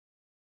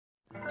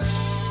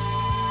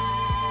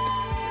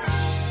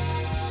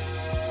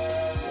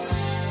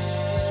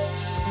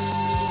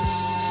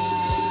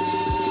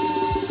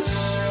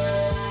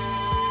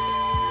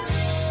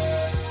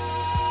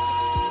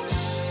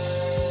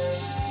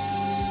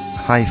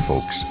Hi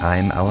folks,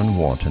 I'm Alan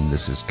Watt and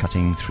this is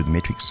Cutting Through the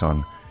Matrix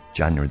on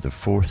January the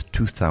 4th,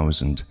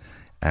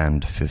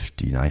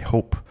 2015. I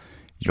hope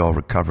you're all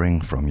recovering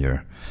from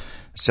your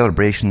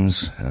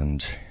celebrations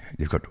and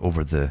you've got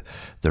over the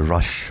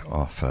rush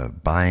of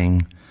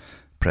buying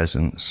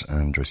presents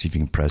and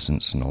receiving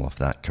presents and all of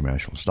that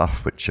commercial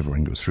stuff which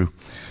everyone goes through.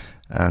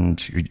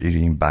 And you're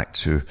getting back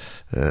to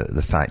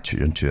the fact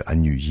you're into a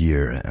new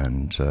year,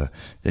 and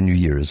the new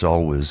year as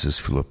always is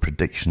full of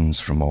predictions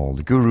from all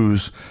the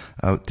gurus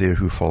out there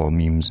who follow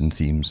memes and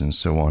themes and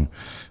so on,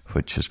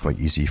 which is quite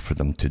easy for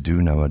them to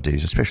do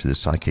nowadays, especially the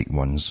psychic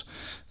ones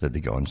that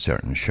they get on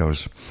certain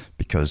shows,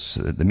 because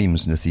the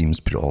memes and the themes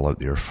put it all out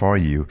there for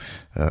you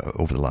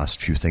over the last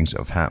few things that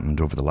have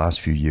happened over the last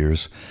few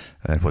years,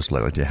 what's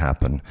likely to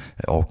happen.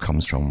 It all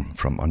comes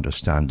from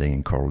understanding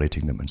and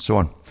correlating them and so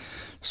on.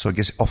 So it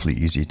gets awfully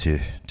easy to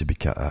be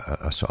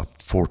a sort of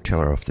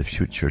foreteller of the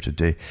future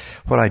today.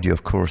 What I do,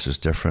 of course, is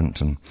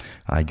different, and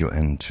I go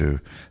into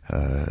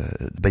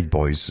the big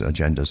boys'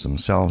 agendas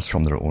themselves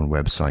from their own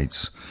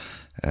websites,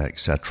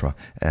 etc.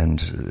 And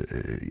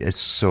it's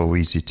so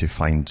easy to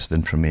find the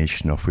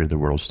information of where the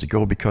world's to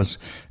go because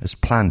it's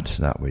planned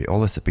that way.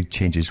 All of the big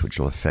changes which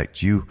will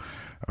affect you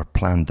are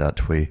planned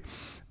that way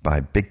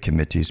by big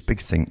committees, big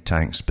think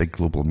tanks, big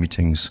global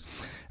meetings.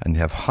 And they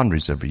have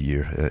hundreds every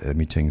year,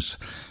 meetings,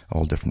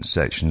 all different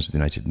sections of the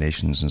United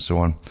Nations and so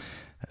on,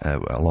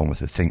 along with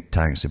the think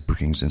tanks, the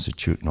Brookings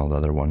Institute and all the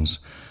other ones.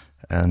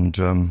 And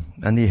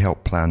they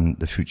help plan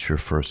the future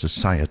for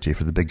society,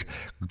 for the big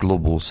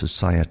global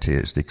society,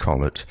 as they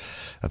call it,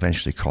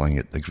 eventually calling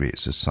it the Great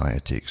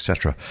Society,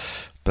 etc.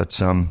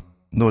 But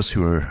those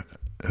who've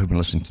been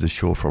listening to the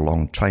show for a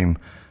long time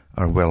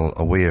are well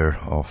aware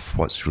of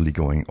what's really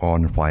going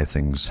on, why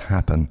things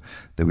happen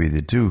the way they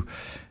do.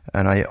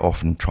 And I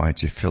often try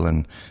to fill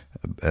in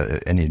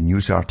any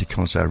news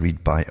articles I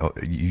read by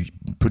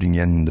putting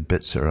in the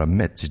bits that are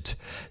omitted.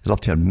 They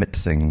love to omit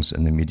things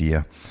in the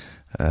media,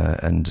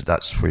 and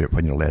that's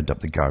when you'll end up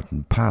the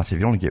garden path. If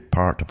you only get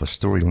part of a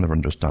story, you'll never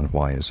understand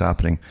why it's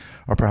happening,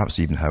 or perhaps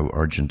even how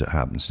urgent it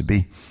happens to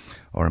be,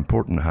 or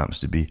important it happens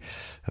to be,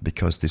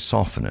 because they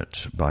soften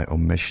it by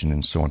omission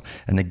and so on,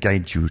 and they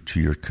guide you to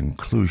your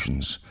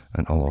conclusions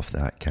and all of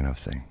that kind of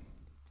thing.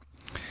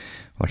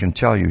 I can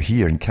tell you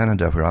here in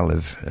Canada, where I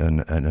live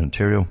in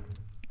Ontario,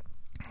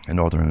 in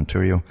northern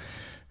Ontario,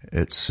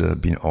 it's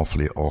been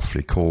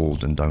awfully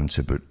cold and down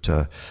to about,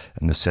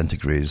 in the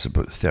centigrade is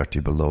about 30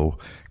 below,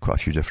 quite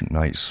a few different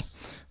nights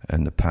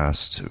in the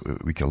past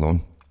week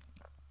alone.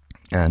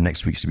 And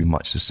next week's to be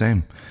much the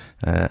same.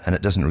 And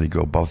it doesn't really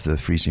go above the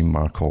freezing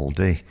mark all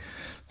day.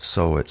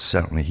 So it's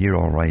certainly here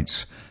all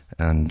right.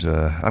 And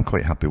I'm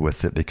quite happy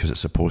with it because it's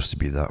supposed to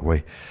be that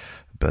way.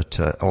 But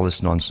all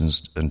this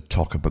nonsense and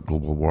talk about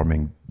global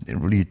warming, it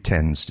really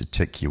tends to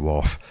tick you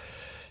off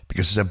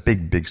because there's a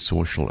big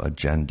social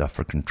agenda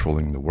for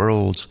controlling the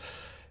world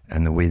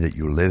and the way that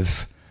you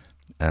live,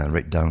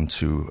 right down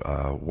to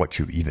what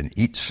you even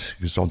eat.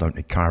 It's all down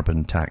to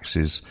carbon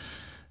taxes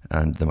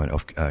and the amount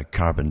of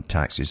carbon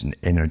taxes and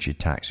energy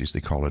taxes,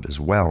 they call it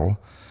as well,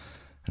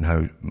 and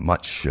how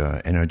much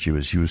energy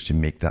was used to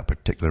make that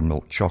particular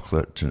milk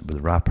chocolate with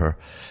the wrapper,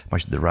 how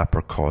much the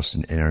wrapper costs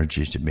in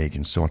energy to make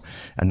and so on.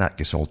 And that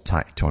gets all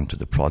tacked onto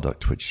the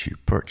product which you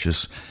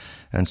purchase.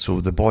 And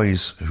so the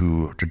boys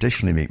who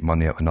traditionally make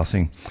money out of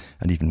nothing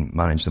and even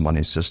manage the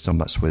money system,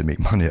 that's where they make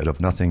money out of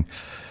nothing,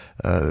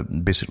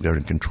 basically are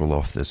in control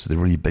of this. The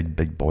really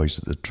big boys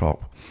at the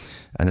top.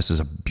 And this is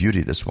a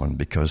beauty, this one,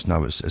 because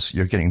now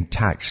you're getting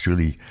taxed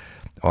really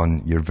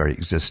on your very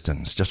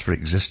existence, just for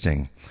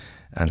existing.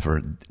 And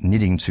for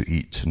needing to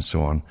eat and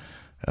so on,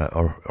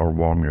 or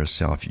warm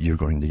yourself, you're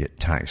going to get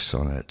taxed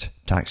on it.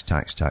 Tax,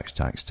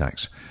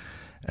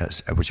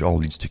 which all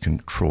leads to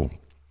control.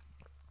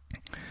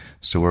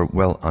 So we're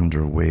well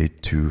underway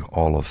to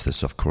all of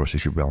this, of course,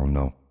 as you well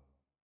know.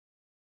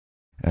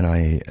 And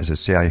I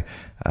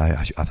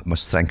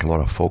must thank a lot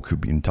of folk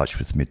who've been in touch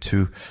with me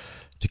too,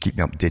 to keep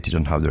me updated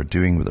on how they're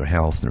doing with their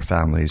health and their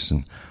families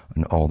and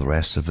all the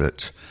rest of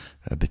it,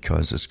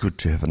 because it's good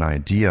to have an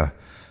idea.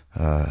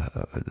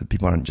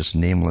 People aren't just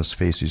nameless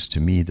faces to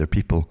me, they're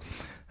people,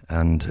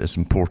 and it's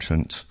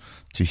important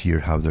to hear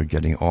how they're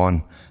getting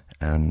on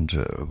and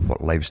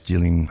what life's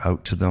dealing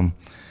out to them,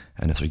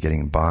 and if they're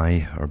getting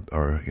by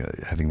or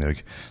having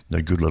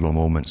their good little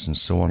moments and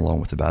so on,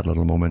 along with the bad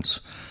little moments,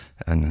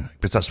 and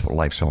because that's what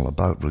life's all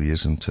about, really,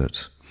 isn't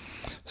it?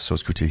 So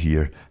it's good to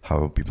hear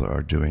how people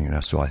are doing,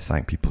 and so I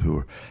thank people who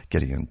are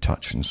getting in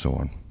touch and so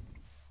on.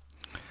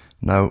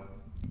 Now,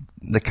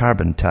 the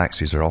carbon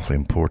taxes are awfully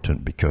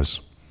important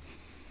because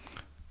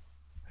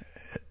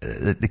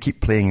they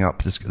keep playing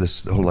up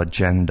this whole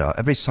agenda.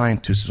 Every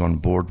scientist is on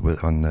board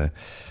on the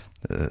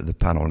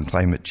panel on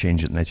climate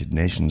change at the United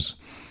Nations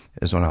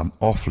is on an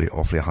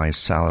awfully high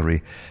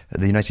salary.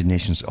 The United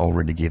Nations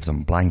already gave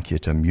them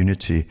blanket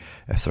immunity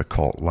if they're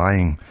caught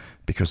lying,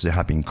 because they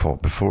have been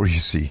caught before, you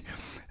see.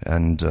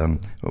 And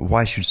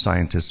why should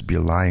scientists be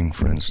lying,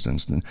 for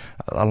instance? And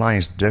a lie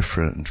is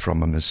different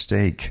from a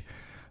mistake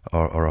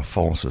or a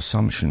false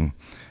assumption.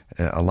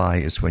 A lie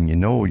is when you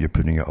know you're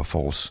putting out a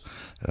false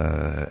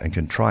and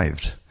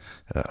contrived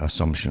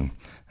assumption.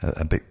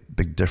 A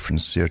big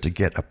difference there to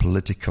get a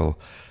political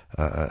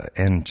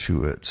end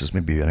to it. So it's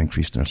maybe an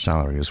increase in their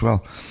salary as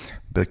well,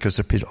 because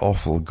they're paid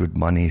awful good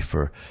money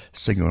for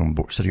sitting on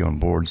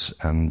boards,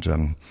 and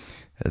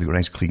they've got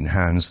nice clean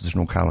hands. There's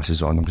no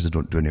calluses on them because they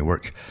don't do any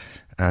work.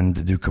 And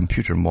they do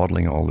computer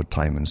modelling all the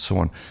time and so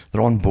on.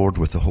 They're on board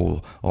with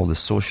all the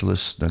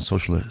socialistic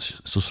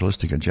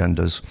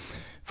agendas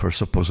for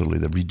supposedly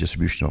the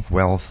redistribution of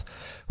wealth,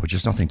 which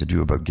has nothing to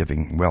do about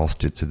giving wealth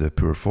to the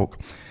poor folk.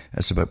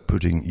 It's about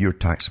putting your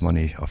tax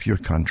money of your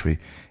country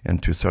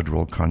into third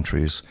world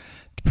countries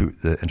to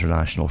put the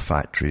international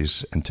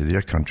factories into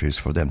their countries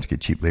for them to get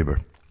cheap labour.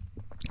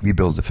 We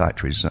build the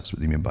factories, that's what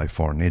they mean by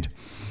foreign aid.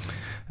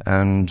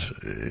 And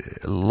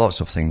lots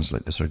of things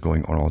like this are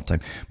going on all the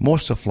time.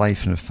 Most of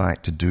life, in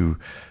fact, to do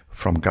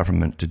from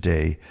government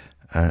today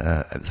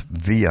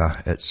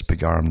via its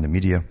big arm, the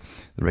media,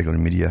 the regular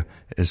media,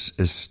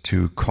 is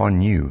to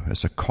con you.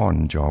 It's a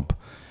con job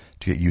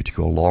to get you to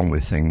go along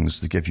with things,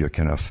 to give you a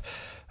kind of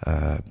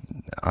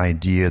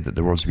idea that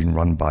the world's been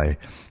run by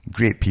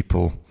great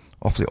people,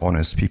 awfully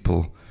honest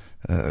people,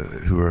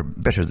 who are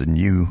better than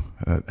you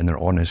in their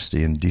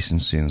honesty and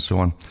decency and so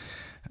on,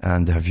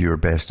 and they have your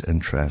best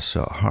interests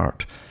at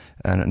heart.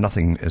 And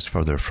nothing is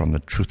further from the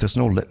truth. There's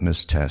no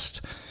litmus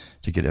test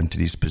to get into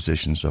these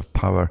positions of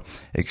power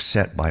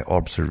except by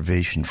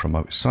observation from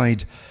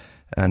outside,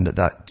 and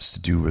that's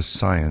to do with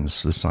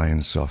science, the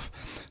science of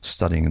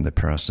studying the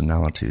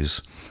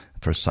personalities.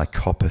 For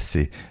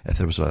psychopathy, if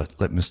there was a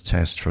litmus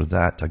test for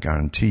that, I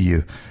guarantee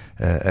you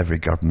every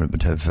government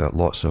would have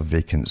lots of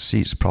vacant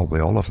seats,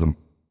 probably all of them.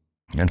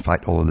 In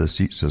fact, all of the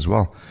seats as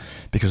well,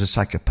 because the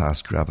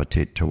psychopaths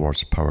gravitate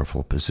towards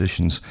powerful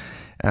positions.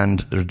 And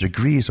there are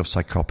degrees of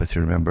psychopathy,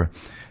 remember,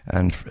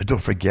 and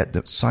don't forget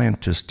that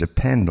scientists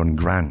depend on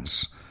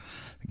grants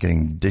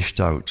getting dished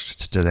out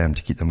to them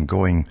to keep them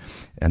going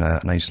in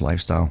a nice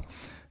lifestyle,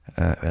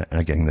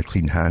 and getting the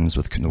clean hands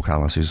with no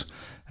calluses.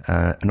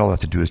 And all they have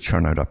to do is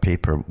churn out a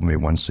paper maybe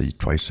once or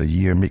twice a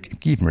year,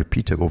 even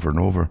repeat it over and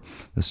over,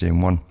 the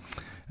same one,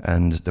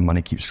 and the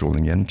money keeps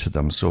rolling into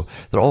them. So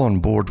they're all on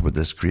board with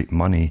this great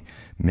money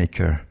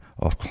maker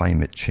of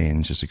climate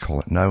change, as they call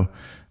it now,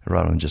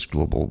 rather than just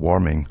global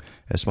warming.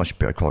 It's much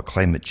better to call it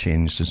climate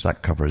change, since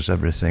that covers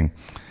everything.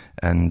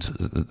 And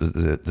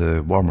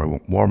the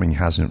warming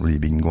hasn't really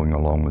been going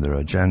along with their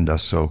agenda.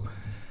 So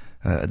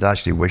they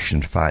actually wish,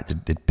 in fact,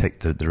 that they'd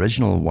picked the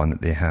original one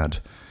that they had,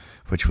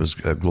 which was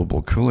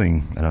global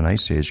cooling and an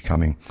ice age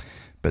coming.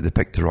 But they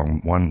picked the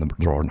wrong one, the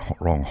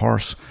wrong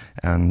horse,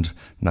 and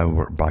now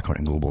we're back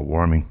on global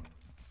warming.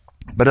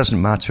 But it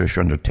doesn't matter if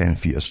you're under 10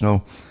 feet of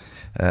snow.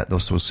 They'll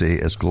still say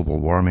it's global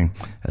warming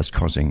that's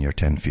causing your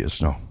 10 feet of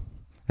snow.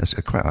 It's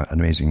quite an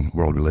amazing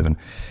world we live in.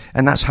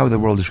 And that's how the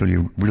world is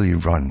really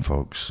run,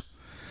 folks.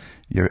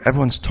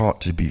 Everyone's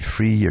taught to be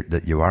free,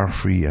 that you are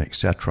free,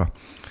 etc.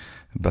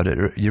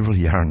 But you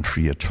really aren't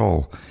free at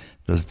all.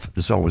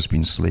 There's always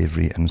been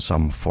slavery in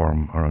some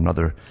form or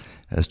another,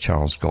 as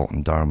Charles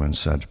Galton Darwin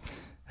said.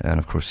 And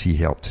of course he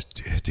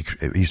helped,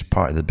 he's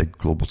part of the big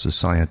global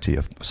society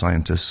of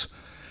scientists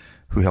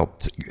who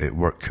helped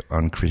work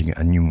on creating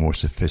a new, more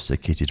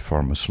sophisticated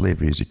form of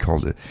slavery, as he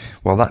called it.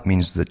 Well, that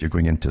means that you're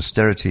going into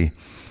austerity.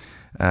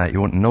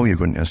 You won't know you're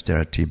going into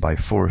austerity by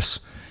force.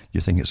 You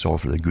think it's all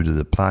for the good of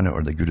the planet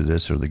or the good of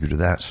this or the good of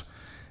that.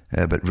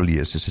 But really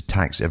it's just to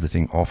tax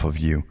everything off of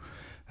you.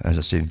 As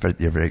I say,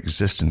 your very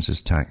existence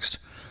is taxed,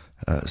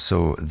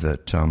 so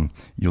that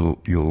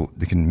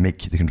they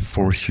can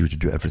force you to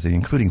do everything,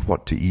 including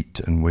what to eat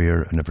and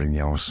where and everything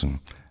else, and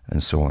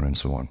so on and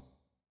so on.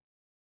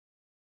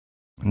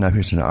 Now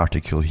here's an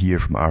article here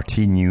from RT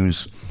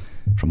News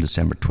from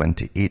December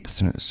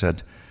 28th, and it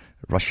said,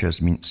 Russia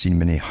has seen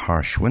many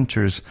harsh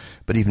winters,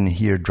 but even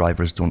here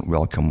drivers don't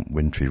welcome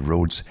wintry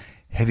roads.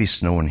 Heavy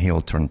snow and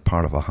hail turned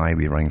part of a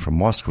highway running from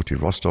Moscow to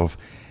Rostov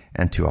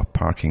into a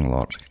parking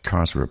lot.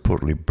 Cars were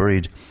reportedly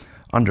buried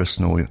under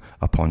snow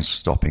upon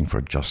stopping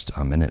for just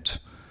a minute.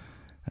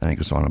 And it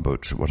goes on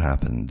about what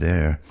happened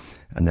there.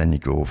 And then you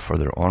go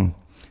further on,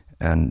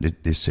 and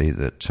they say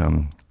that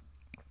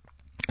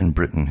in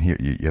Britain, here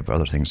you have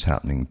other things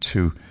happening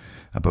too,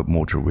 about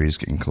motorways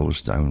getting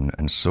closed down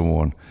and so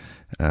on.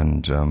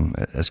 And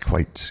it's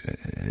quite,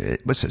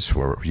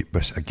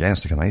 it's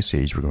against like an ice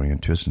age we're going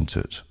into, isn't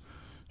it?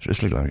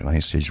 It's really like an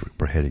ice age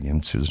we're heading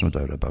into, there's no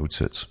doubt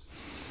about it.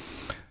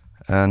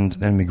 And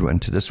then we go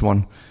into this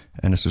one,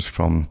 and this is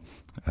from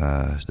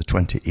the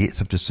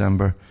 28th of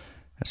December.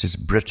 It says,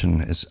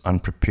 Britain is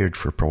unprepared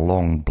for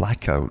prolonged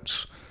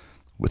blackouts,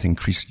 with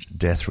increased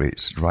death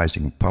rates,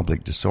 rising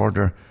public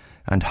disorder,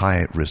 and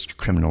high-risk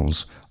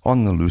criminals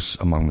on the loose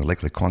among the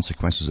likely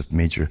consequences of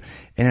major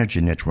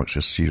energy networks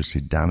are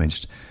seriously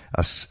damaged.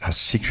 A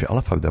secret, I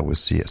love how they always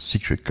say a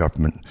secret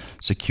government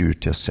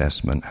security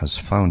assessment has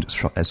found,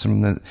 it's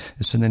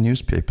in the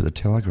newspaper, the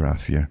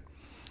Telegraph here.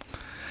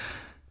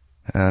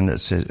 And it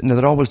says,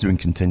 they're always doing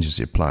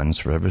contingency plans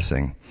for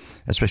everything.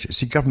 Especially,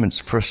 see, government's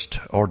first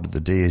order of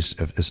the day is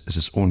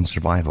its own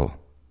survival.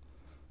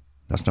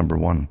 That's number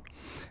one.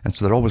 And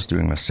so they're always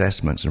doing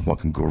assessments and what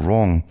can go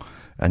wrong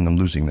and them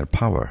losing their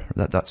power.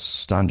 That's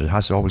standard,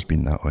 has always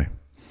been that way.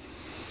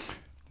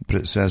 But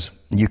it says,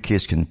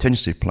 UK's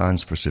contingency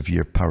plans for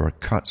severe power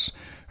cuts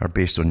are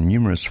based on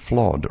numerous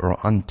flawed or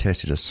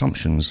untested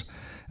assumptions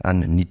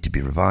and need to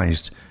be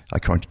revised,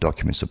 according to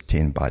documents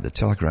obtained by The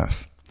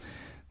Telegraph.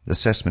 The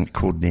assessment,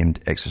 codenamed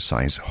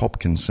Exercise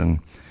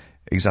Hopkinson,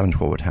 examined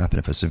what would happen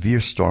if a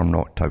severe storm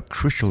knocked out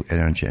crucial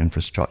energy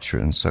infrastructure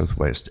in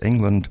southwest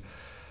England,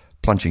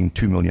 plunging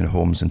 2 million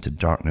homes into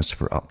darkness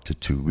for up to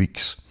 2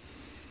 weeks.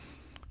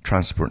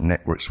 Transport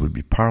networks would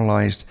be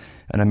paralysed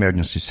and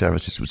emergency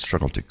services would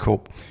struggle to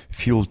cope.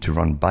 Fuel to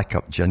run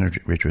backup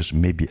generators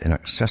may be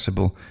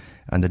inaccessible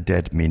and the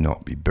dead may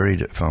not be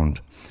buried, it found.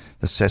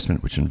 The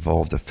assessment, which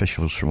involved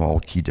officials from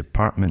all key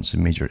departments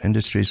and major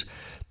industries,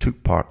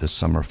 took part this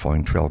summer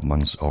following 12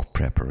 months of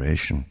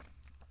preparation.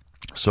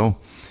 So,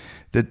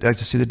 as I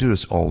say, they do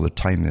this all the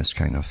time, this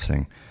kind of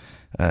thing.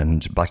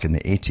 And back in the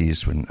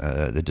 80s, when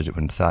they did it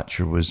when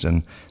Thatcher was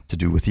in, to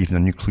do with even a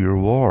nuclear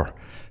war,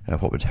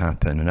 what would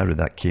happen. And out of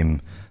that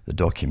came the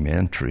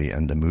documentary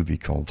and the movie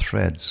called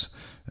Threads,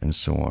 and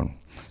so on.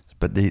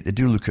 But they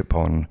do look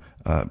upon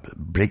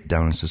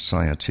breakdown in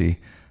society,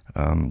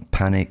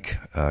 panic,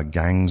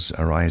 gangs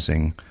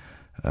arising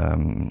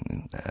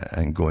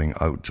and going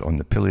out on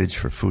the pillage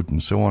for food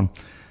and so on,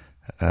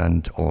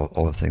 and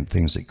all the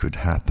things that could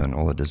happen,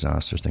 all the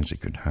disasters, things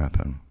that could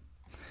happen.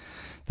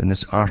 Then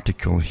this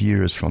article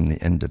here is from The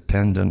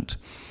Independent,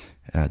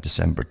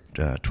 December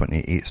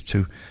 28th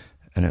too,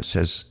 and it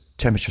says,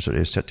 temperatures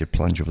are set to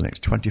plunge over the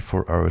next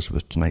 24 hours,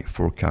 with tonight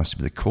forecast to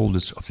be the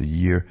coldest of the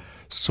year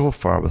so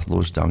far, with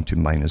lows down to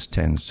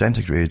 -10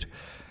 centigrade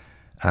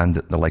and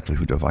the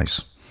likelihood of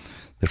ice.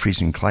 The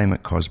freezing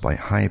climate caused by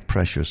high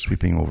pressure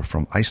sweeping over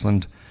from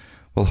Iceland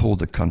will hold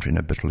the country in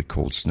a bitterly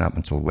cold snap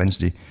until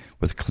Wednesday,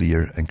 with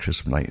clear and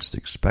crisp nights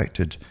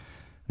expected.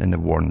 Then they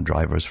warn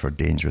drivers for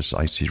dangerous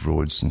icy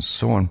roads and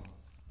so on.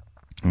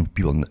 And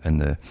people in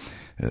the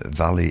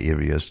valley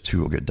areas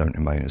too will get down to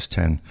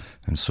 -10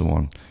 and so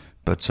on.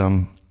 But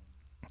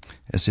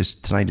it says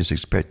tonight is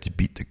expected to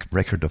beat the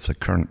record of the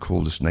current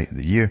coldest night of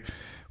the year,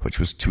 which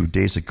was 2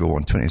 days ago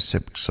on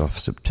 26th of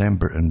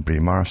September in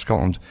Braemar,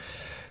 Scotland,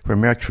 where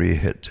mercury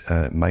hit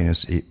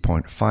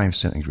 -8.5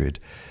 centigrade.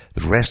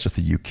 The rest of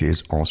the UK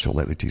is also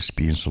likely to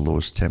experience the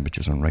lowest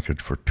temperatures on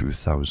record for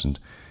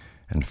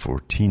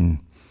 2014.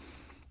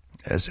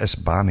 It's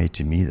balmy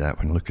to me, that,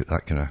 when I look at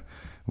that kind of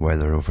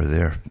weather over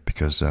there,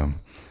 because I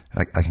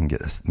can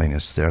get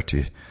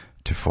 -30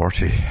 to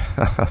 40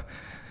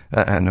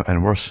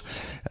 and worse.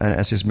 And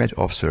as his Met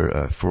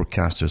Officer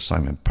forecaster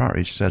Simon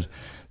Partridge said,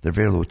 the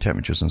very low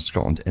temperatures in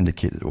Scotland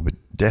indicate it will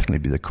definitely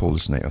be the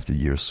coldest night of the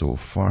year so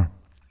far.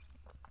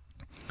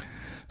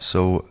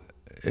 So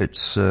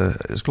it's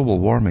global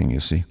warming, you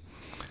see.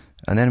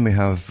 And then we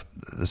have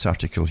this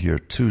article here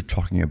too,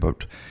 talking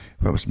about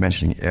what I was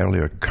mentioning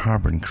earlier,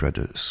 carbon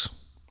credits.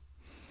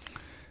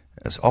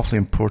 It's awfully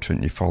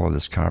important you follow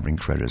this carbon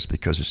credits,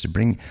 because it's to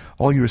bring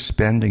all your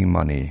spending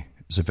money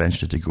is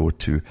eventually to go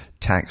to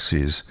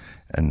taxes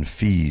and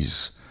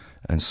fees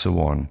and so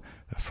on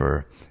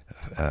for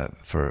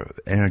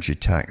energy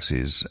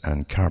taxes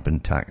and carbon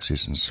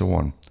taxes and so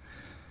on.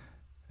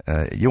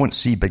 You won't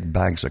see big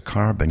bags of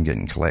carbon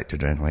getting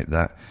collected or anything like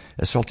that.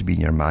 It's all to be in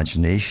your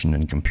imagination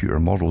and computer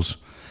models,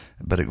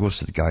 but it goes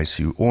to the guys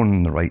who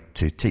own the right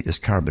to take this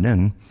carbon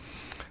in.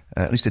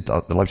 At least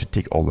they're allowed to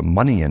take all the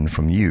money in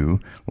from you,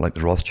 like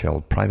the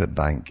Rothschild private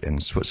bank in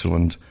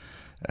Switzerland,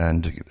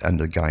 and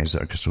the guys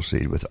that are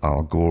associated with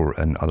Al Gore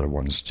and other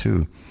ones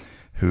too,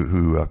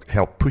 who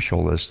help push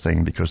all this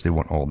thing because they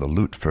want all the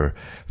loot for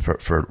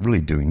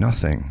really doing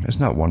nothing.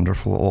 Isn't that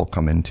wonderful? It'll all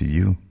come into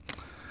you.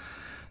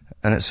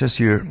 And it says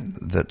here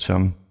that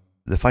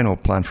the final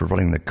plan for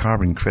running the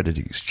carbon credit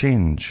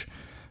exchange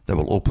that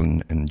will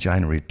open in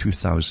January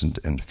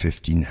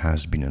 2015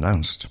 has been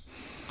announced.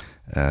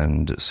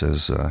 And it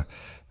says the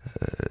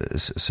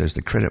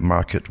credit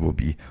market will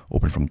be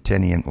open from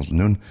 10 a.m. till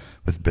noon,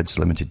 with bids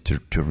limited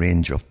to a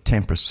range of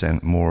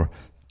 10% more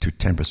to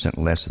 10%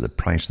 less of the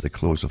price of the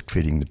close of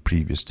trading the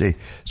previous day.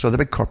 So the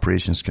big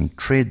corporations can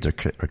trade their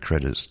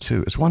credits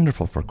too. It's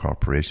wonderful for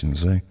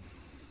corporations,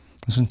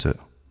 isn't it?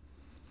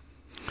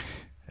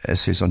 It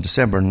says on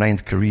December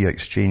 9th, Korea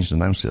Exchange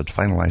announced it had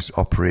finalized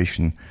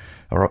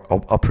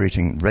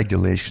operating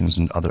regulations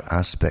and other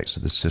aspects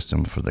of the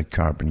system for the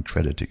carbon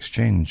credit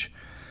exchange.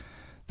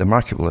 The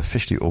market will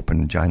officially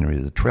open January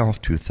the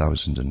 12th,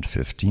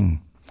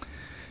 2015.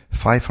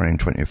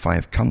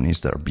 525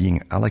 companies that are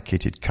being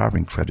allocated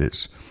carbon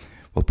credits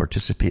will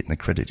participate in the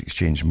credit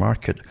exchange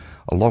market,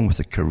 along with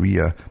the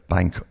Korea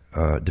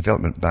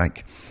Development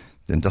Bank,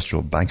 the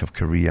Industrial Bank of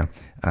Korea,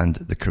 and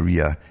the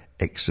Korea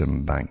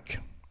Exim Bank.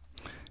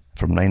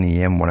 From 9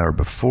 a.m., 1 hour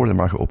before the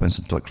market opens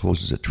until it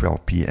closes at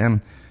 12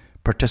 p.m.,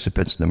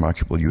 participants in the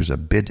market will use a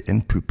bid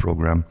input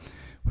program,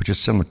 which is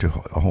similar to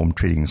a home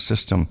trading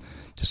system,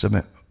 to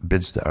submit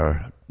bids that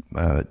are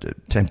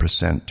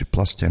 10% to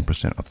plus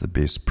 10% of the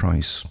base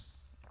price.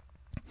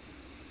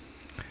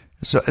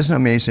 So isn't it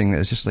amazing?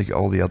 It's just like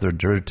all the other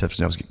derivatives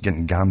now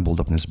getting gambled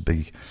up in this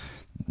big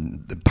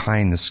the pie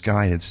in the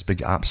sky. It's this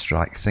big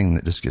abstract thing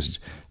that just gets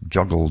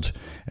juggled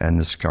in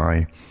the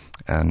sky,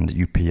 and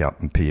you pay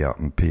up and pay up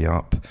and pay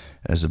up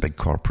as the big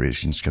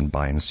corporations can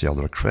buy and sell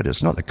their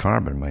credits. Not the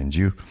carbon, mind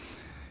you.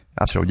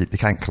 After all, they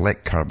can't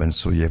collect carbon,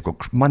 so you've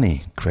got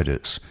money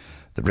credits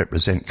that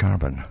represent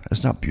carbon.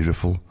 Isn't that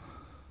beautiful?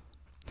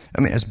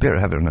 I mean, it's better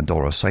having a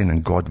dollar sign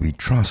and God we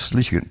trust. At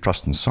least you can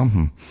trust in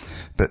something.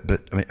 But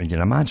I mean, you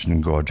can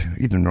imagine God,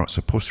 even though you're not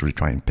supposed to really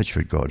try and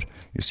picture God.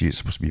 You see, it's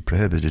supposed to be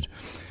prohibited.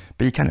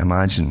 But you can't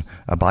imagine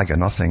a bag of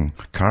nothing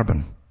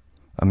carbon.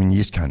 I mean, you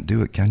just can't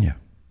do it, can you?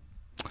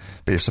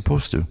 But you're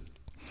supposed to.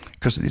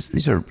 Because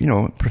these are,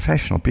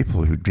 professional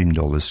people who dreamed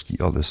all this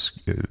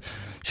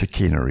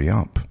chicanery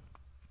up.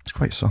 It's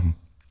quite something.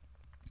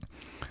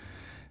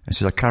 It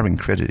says a carbon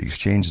credit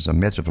exchange is a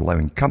method of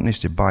allowing companies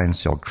to buy and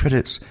sell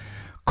credits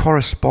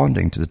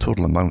corresponding to the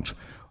total amount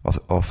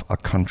of a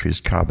country's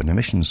carbon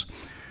emissions.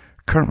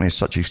 Currently,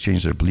 such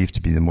exchanges are believed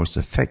to be the most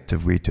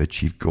effective way to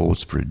achieve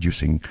goals for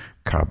reducing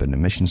carbon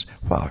emissions.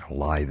 What a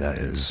lie that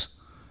is.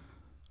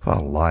 What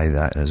a lie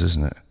that is,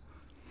 isn't it?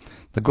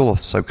 The goal of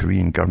the South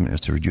Korean government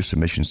is to reduce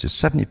emissions to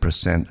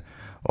 70%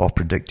 of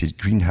predicted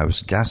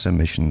greenhouse gas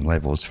emission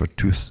levels for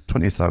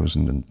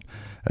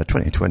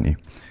 2020,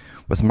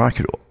 with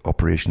market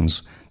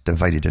operations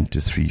divided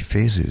into 3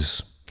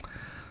 phases.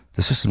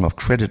 The system of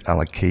credit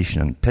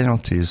allocation and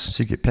penalties,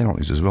 secret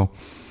penalties as well,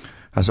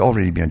 has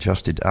already been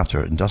adjusted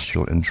after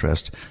industrial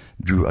interest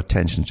drew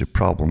attention to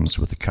problems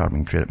with the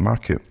carbon credit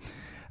market.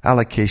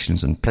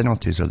 Allocations and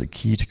penalties are the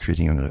key to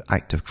creating an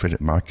active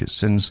credit market,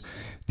 since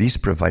these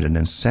provide an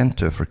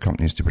incentive for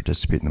companies to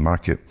participate in the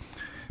market.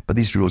 But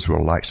these rules were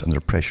relaxed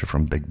under pressure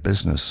from big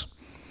business.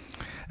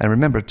 And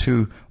remember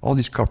too, all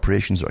these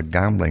corporations that are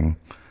gambling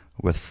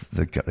with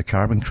the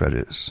carbon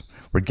credits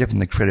were given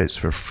the credits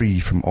for free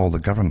from all the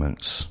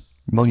governments.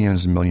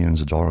 Millions and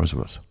millions of dollars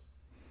worth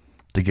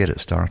to get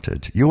it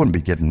started. You won't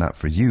be given that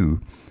for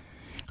you,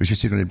 because you're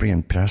still going to bring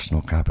in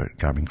personal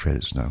carbon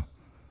credits now.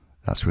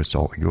 That's where it's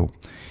all to go.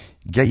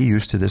 Get you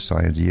used to this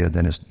idea,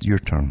 then it's your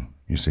turn,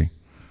 you see.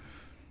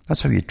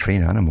 That's how you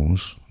train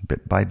animals,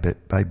 bit by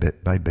bit, by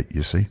bit, by bit,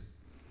 you see.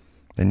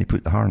 Then you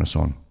put the harness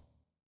on.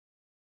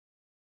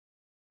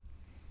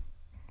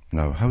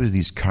 Now, how do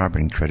these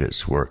carbon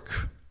credits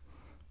work?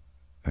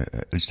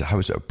 How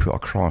is it put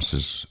across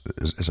is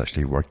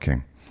actually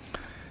working.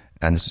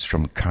 And this is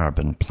from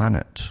Carbon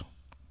Planet.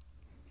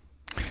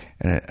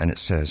 And it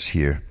says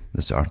here,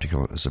 this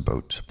article is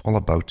all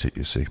about it,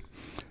 you see.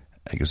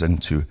 It goes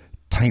into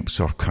types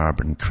of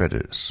carbon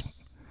credits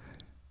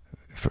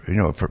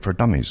for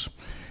dummies.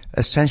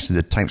 Essentially,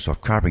 the types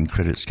of carbon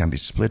credits can be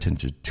split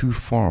into 2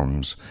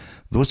 forms,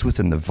 those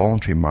within the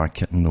voluntary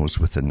market and those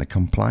within the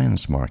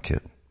compliance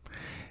market.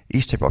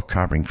 Each type of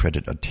carbon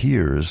credit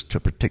adheres to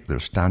a particular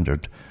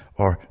standard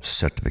or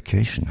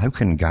certification. How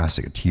can gas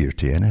adhere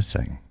to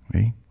anything?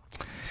 Eh?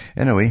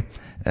 Anyway,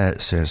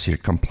 it says here,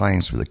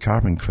 compliance with the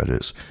carbon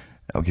credits.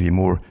 I'll give you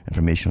more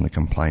information on the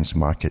compliance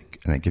market,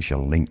 and it gives you a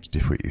link to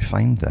where you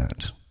find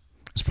that.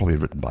 It's probably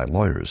written by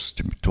lawyers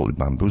to totally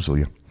bamboozle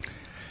you.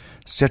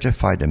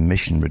 Certified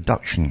Emission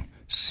Reduction,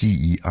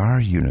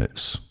 CER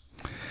units.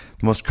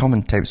 The most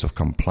common types of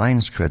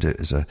compliance credit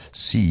is a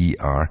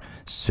CER,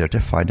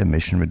 Certified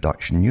Emission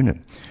Reduction Unit,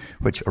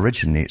 which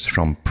originates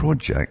from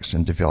projects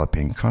in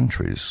developing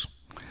countries.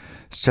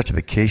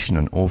 Certification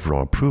and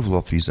overall approval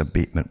of these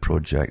abatement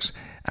projects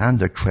and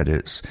their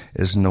credits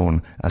is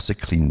known as the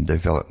Clean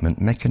Development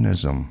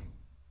Mechanism.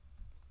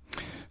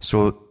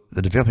 So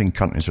the developing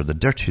countries are the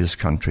dirtiest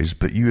countries,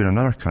 but you in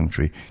another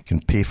country can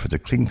pay for the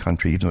clean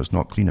country, even though it's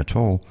not clean at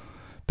all,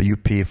 but you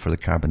pay for the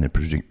carbon they're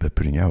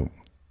putting out.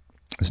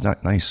 Isn't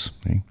that nice?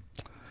 Eh? You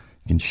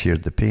can share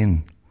the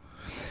pain.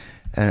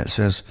 And it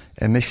says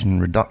Emission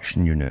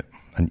Reduction Unit,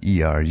 an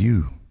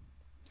ERU.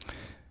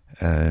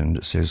 And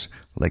it says,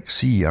 like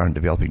CER in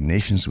developing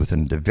nations,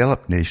 within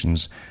developed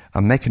nations,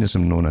 a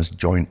mechanism known as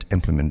Joint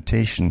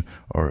Implementation,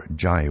 or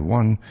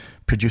JI-1,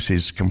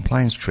 produces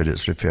compliance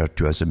credits referred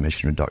to as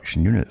emission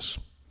reduction units.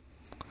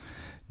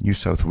 New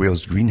South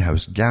Wales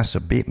Greenhouse Gas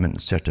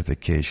Abatement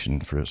Certification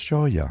for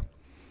Australia.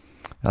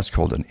 That's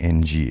called an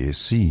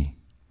NGAC.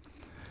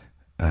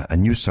 A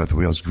New South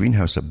Wales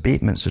Greenhouse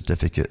Abatement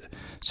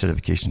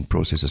certification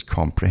process is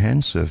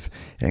comprehensive.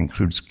 It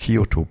includes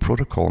Kyoto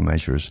Protocol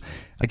measures.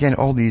 Again,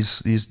 all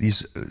these, you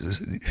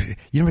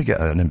never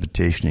get an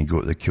invitation and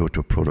go to the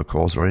Kyoto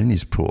Protocols or any of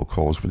these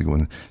protocols where they go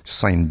and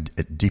sign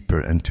it deeper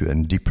into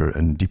and deeper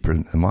and deeper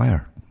into the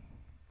mire.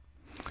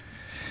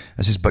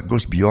 It says, but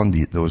goes beyond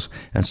those.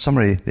 In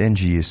summary, the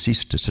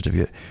NGAC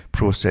certificate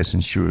process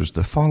ensures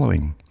the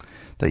following: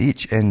 that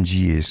each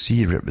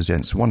NGAC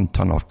represents 1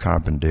 ton of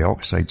carbon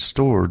dioxide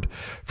stored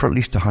for at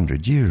least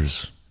 100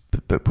 years.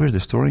 But where are they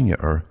storing it,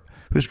 or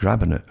who's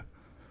grabbing it?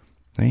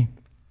 Eh?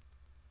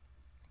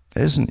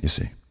 It isn't, you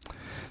see.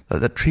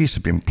 That trees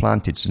have been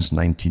planted since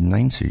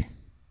 1990.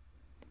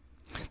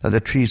 That the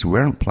trees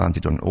weren't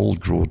planted on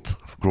old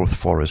growth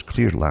forest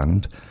cleared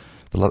land,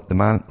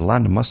 The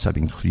land must have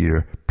been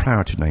clear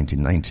prior to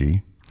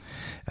 1990,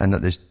 and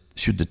that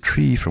should the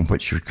tree from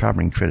which your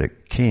carbon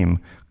credit came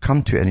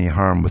come to any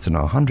harm within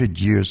 100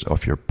 years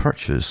of your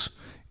purchase,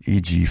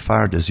 e.g.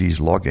 fire disease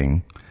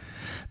logging,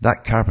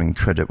 that carbon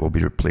credit will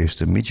be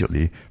replaced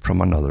immediately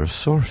from another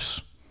source.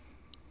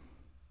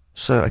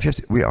 So if you have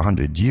to wait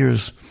 100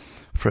 years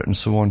for it and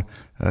so on,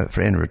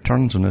 for any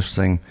returns on this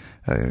thing,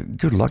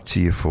 good luck to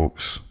you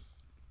folks.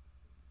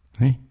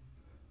 Hey?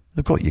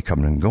 They've got you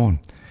coming and going.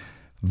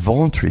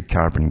 Voluntary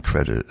carbon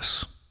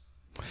credits.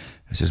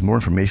 This is more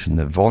information.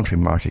 The voluntary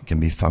market can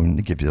be found.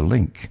 They give you a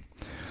link.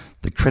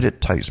 The credit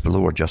types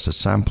below are just a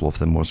sample of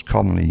the most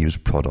commonly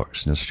used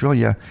products in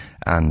Australia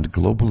and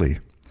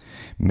globally.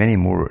 Many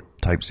more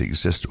types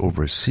exist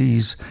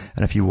overseas,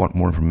 and if you want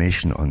more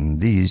information on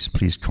these,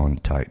 please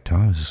contact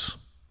us.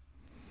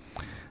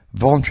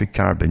 Voluntary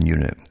Carbon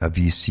Unit, a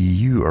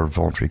VCU or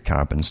Voluntary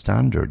Carbon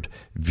Standard,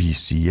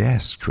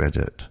 VCS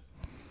credit.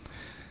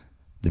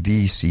 The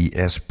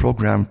VCS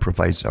program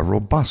provides a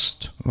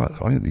robust, I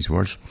like these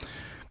words,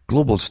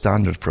 global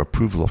standard for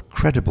approval of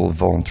credible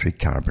voluntary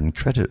carbon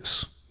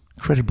credits.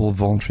 Credible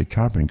voluntary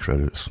carbon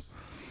credits.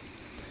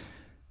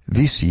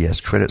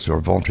 VCS credits or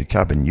voluntary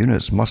carbon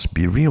units must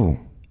be real,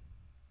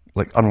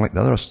 unlike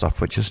the other stuff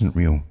which isn't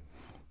real,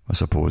 I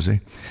suppose. The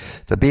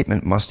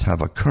abatement must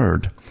have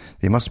occurred.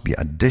 They must be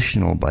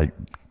additional by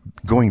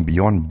going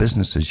beyond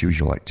business as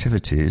usual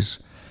activities.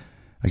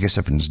 I guess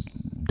everyone's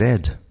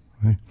dead.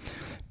 Right?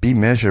 Be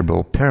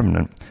measurable,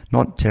 permanent,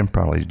 not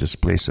temporarily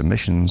displace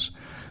emissions.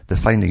 The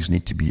findings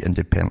need to be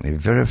independently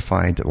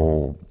verified.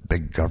 All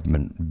big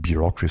government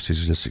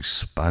bureaucracies just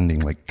expanding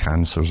like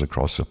cancers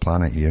across the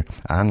planet here,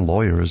 and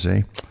lawyers,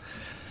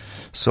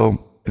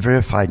 So,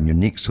 verified and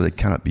unique, so they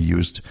cannot be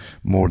used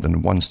more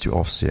than once to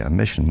offset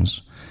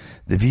emissions.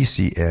 The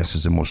VCS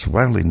is the most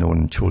widely known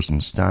and chosen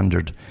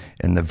standard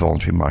in the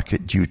voluntary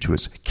market due to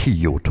its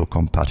Kyoto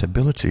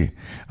compatibility,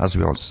 as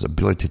well as its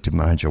ability to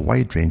manage a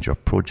wide range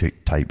of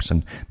project types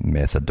and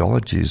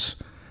methodologies.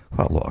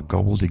 What a lot of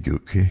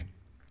gobbledygook,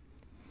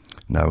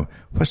 Now,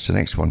 what's the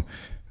next one?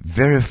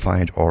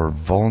 Verified or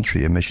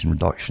voluntary emission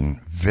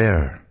reduction,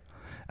 VER,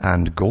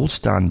 and gold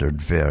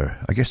standard VER.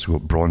 I guess we've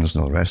got bronze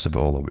and all the rest of it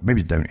all,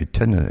 maybe down to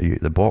tin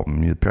at the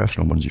bottom. The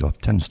personal ones, you'll have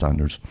tin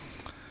standards.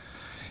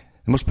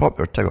 The most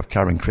popular type of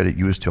carbon credit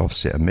used to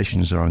offset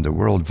emissions around the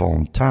world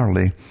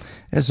voluntarily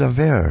is a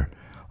VER,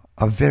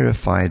 a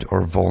verified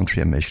or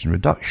voluntary emission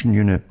reduction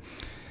unit.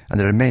 And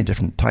there are many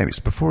different types.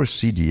 Before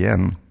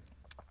CDM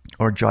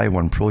or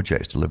JI1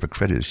 projects deliver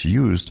credits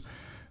used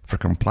for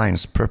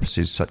compliance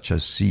purposes such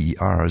as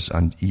CERs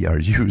and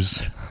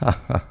ERUs.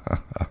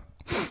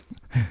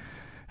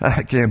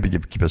 I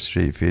can't keep a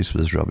straight face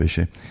with this rubbish.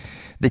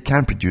 They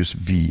can produce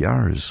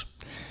VERs.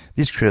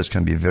 These credits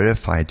can be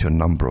verified to a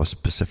number of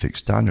specific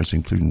standards,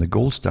 including the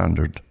gold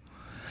standard.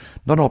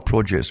 Not all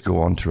projects go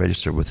on to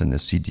register within the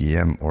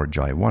CDM or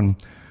JI1,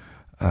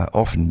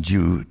 often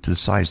due to the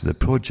size of the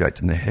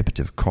project and the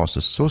inhibitive costs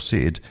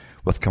associated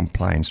with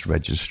compliance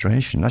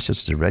registration. That's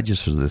just to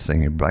register the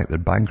thing, they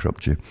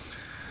bankrupt you.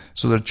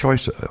 So the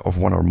choice of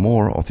one or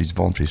more of these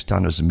voluntary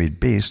standards is made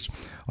based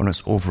on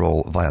its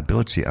overall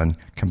viability and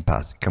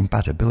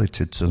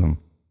compatibility to them.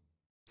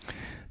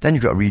 Then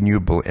you've got a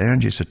renewable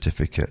energy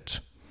certificate.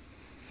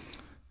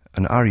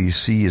 An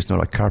REC is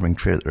not a carbon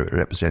credit that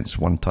represents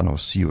 1 ton of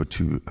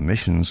CO2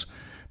 emissions,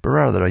 but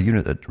rather a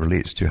unit that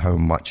relates to how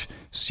much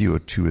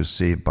CO2 is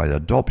saved by the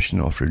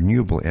adoption of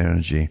renewable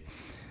energy.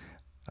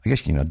 I guess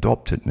you can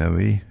adopt it now,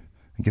 and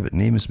give it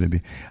names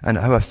maybe, and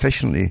how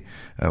efficiently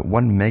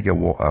 1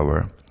 megawatt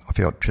hour of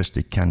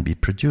electricity can be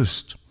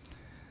produced.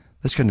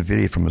 This can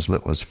vary from as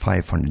little as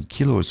 500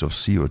 kilos of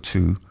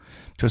CO2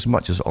 to as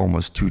much as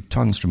almost 2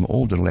 tons from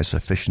older, less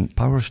efficient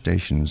power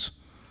stations.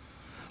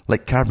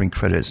 Like carbon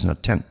credits in an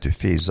attempt to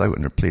phase out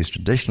and replace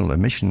traditional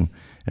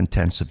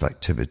emission-intensive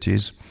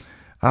activities,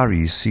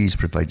 RECs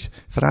provide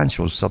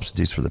financial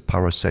subsidies for the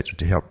power sector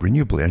to help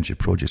renewable energy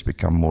projects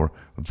become more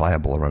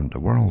viable around the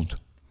world.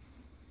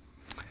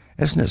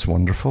 Isn't it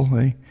wonderful,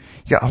 You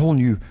got a whole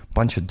new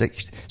bunch of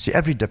dictionaries. See,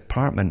 every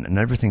department and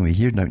everything we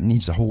hear now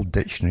needs a whole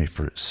dictionary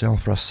for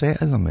itself, or a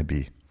set of them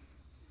maybe.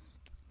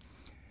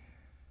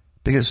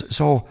 Because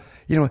it's all,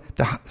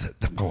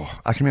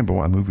 I can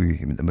remember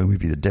the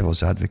movie The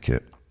Devil's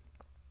Advocate.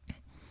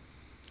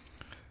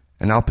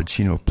 And Al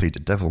Pacino played the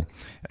devil,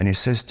 and he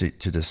says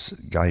to this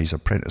guy he's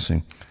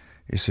apprenticing,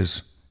 he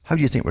says, how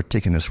do you think we're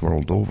taking this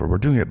world over? We're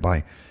doing it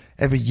by,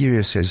 every year,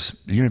 he says,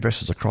 the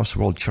universities across the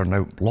world churn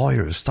out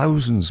lawyers,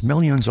 thousands,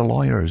 millions of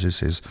lawyers. He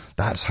says,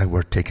 that's how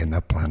we're taking the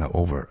planet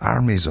over,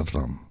 armies of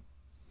them.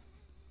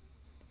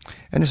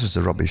 And this is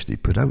the rubbish they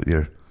put out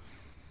there,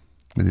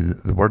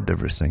 with the word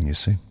everything, you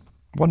see.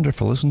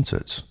 Wonderful, isn't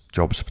it?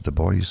 Jobs for the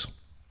boys,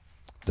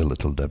 the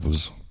little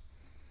devils.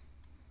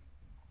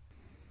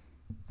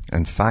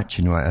 In fact,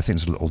 I think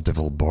there's a little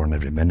devil born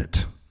every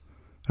minute.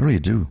 I really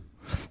do.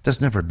 There's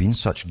never been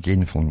such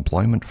gainful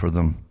employment for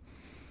them,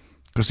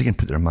 because they can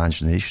put their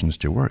imaginations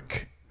to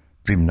work,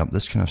 dreaming up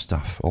this kind of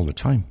stuff all the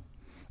time,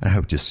 and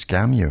how to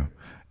scam you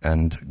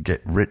and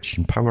get rich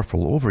and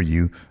powerful over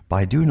you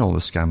by doing all the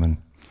scamming.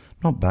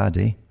 Not bad,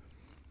 eh?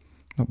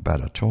 Not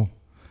bad at all.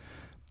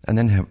 And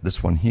then have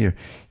this one here.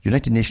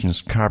 United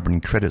Nations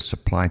carbon credit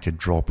supply to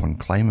drop on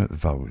climate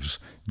vows.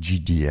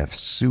 GDF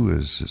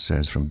Suez, it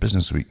says from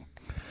Business Week.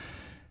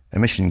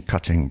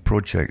 Emission-cutting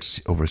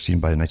projects overseen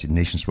by the United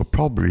Nations will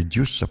probably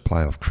reduce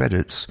supply of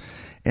credits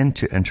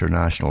into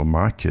international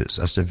markets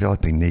as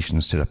developing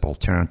nations set up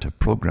alternative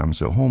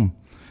programs at home,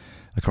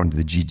 according to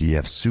the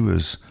GDF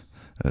Suez,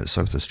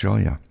 South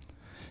Australia.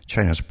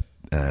 China's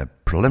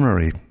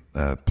preliminary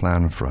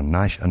plan for a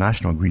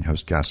national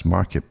greenhouse gas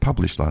market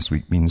published last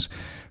week means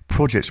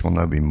projects will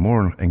now be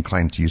more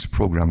inclined to use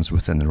programs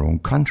within their own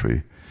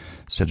country,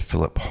 said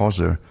Philip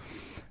Hauser,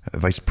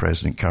 Vice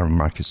President Carbon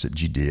Markets at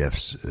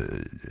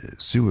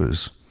GDF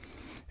Suez.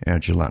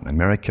 Energy Latin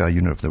America, a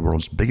unit of the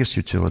world's biggest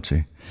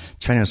utility.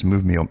 China's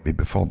move may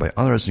be followed by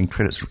others, and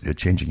credits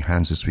changing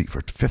hands this week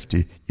for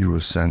 50 euro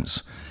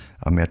cents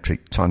a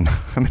metric ton.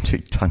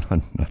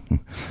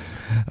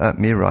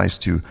 May rise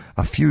to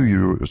a few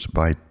euros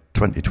by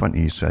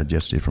 2020, he said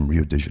yesterday from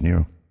Rio de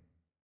Janeiro.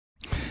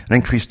 An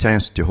increased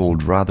tendency to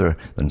hold rather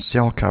than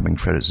sell carbon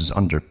credits is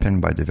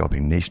underpinned by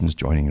developing nations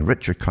joining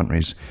richer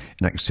countries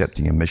in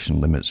accepting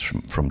emission limits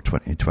from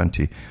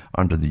 2020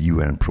 under the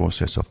UN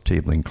process of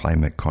tabling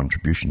climate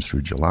contributions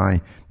through July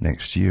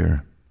next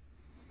year.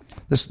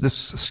 This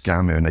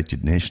scam of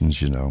United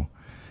Nations,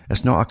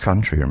 it's not a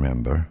country,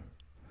 remember.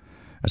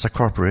 It's a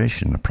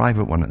corporation, a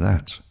private one at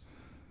that.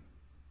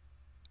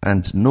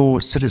 And no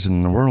citizen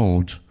in the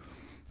world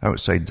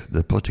outside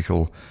the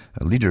political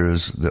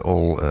leaders that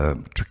all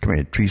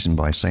committed treason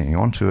by signing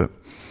on to it,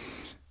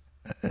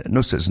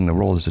 no citizen in the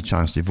world has a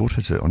chance to vote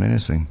at it on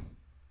anything.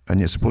 And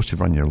you're supposed to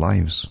run your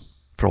lives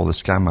for all the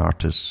scam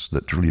artists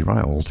that really run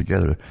it all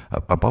together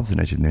above the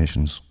United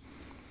Nations.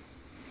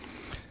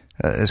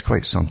 It's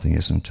quite something,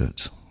 isn't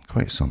it?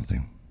 Quite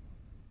something.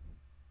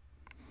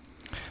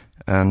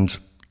 And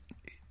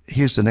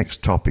here's the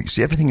next topic.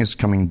 See, everything is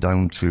coming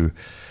down to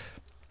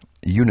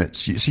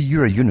units. You see,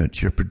 you're a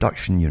unit, you're a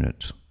production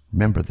unit.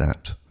 Remember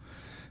that.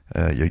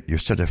 You're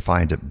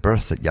certified at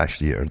birth that you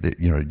actually are,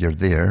 you're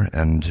there,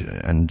 and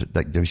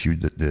that gives you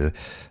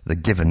the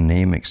given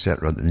name,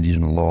 etc. that they need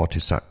in law to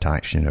start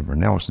taxing and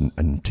everyone else,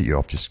 and take you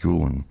off to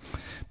school and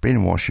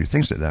brainwash you,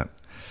 things like that.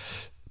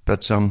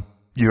 But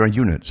you're a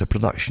unit, a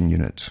production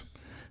unit,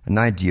 and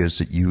the idea is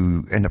that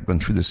you end up going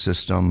through the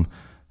system,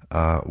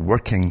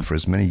 working for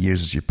as many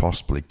years as you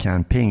possibly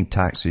can, paying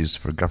taxes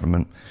for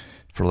government,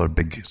 for other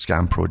big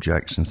scam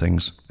projects and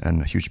things,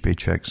 and huge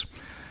paychecks.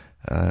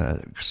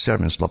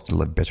 Servants love to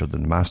live better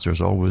than the masters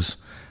always,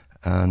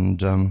 and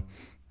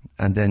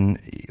then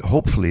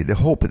hopefully the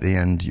hope at the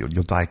end you'll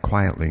die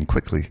quietly and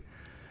quickly,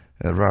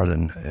 rather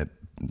than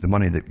the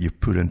money that you've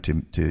put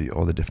into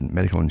all the different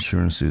medical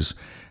insurances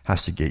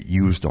has to get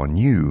used on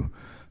you,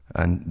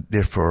 and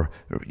therefore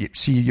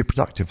see your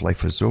productive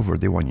life is over.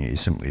 They want you to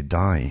simply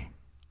die.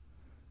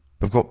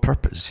 We've got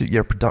purpose. See,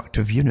 you're a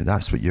productive unit.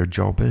 That's what your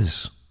job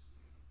is.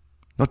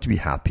 Not to be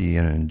happy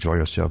and enjoy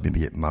yourself, maybe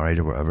get married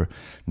or whatever.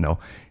 No.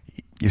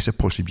 You're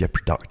supposed to be a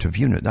productive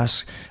unit.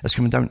 That's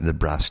coming down to the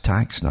brass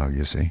tacks now,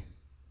 you see.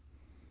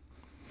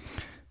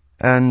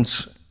 And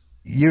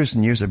years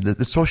and years,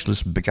 the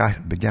socialists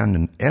began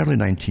in early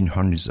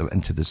 1900s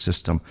into the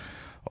system,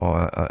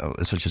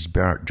 such as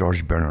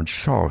George Bernard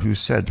Shaw, who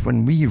said,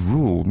 when we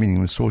rule,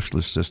 meaning the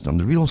socialist system,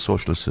 the real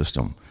socialist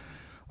system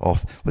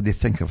of what they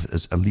think of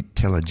as elite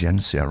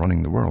intelligentsia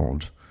running the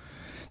world,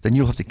 then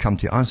you'll have to come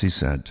to us, he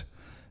said,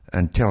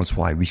 and tell us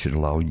why we should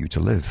allow you to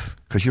live.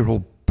 Because your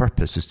whole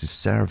purpose is to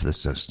serve the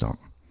system,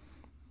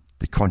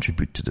 to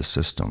contribute to the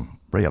system,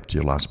 right up to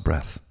your last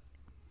breath.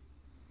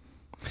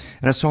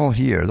 And it's all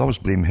here. They always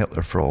blame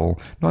Hitler for all.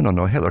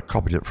 No. Hitler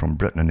copied it from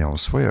Britain and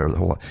elsewhere, the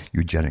whole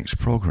eugenics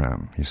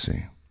program, you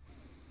see.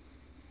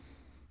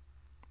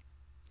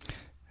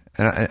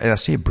 And I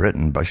say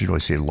Britain, but I should really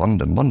say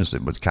London. London's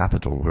the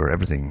capital where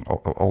everything,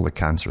 all the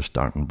cancers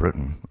start in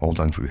Britain, all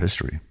down through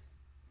history.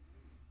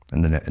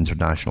 And the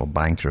international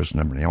bankers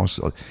and everything else.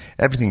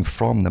 Everything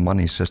from the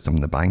money system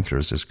and the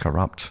bankers is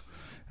corrupt,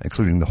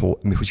 including the whole,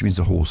 which means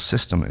the whole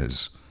system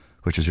is,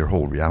 which is your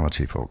whole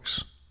reality,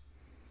 folks.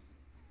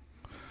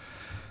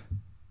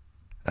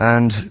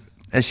 And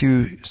as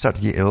you start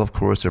to get ill, of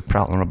course, they're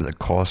prattling about the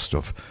cost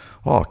of,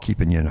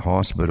 keeping you in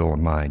hospital,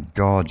 my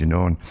God,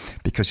 and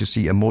because you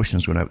see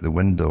emotions going out the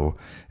window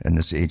in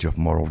this age of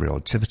moral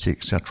relativity,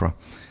 etc.,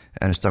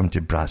 and it's down to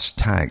brass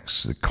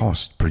tacks, the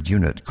cost per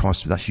unit,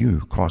 that's you,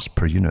 cost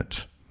per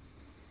unit.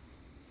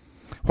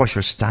 What's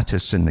your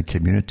status in the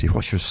community?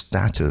 What's your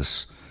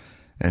status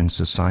in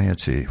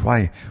society?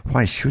 Why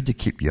should they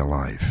keep you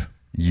alive?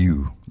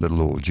 You,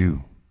 little old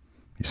you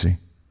see?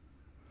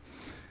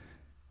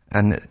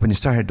 And when you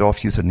started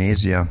off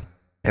euthanasia,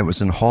 it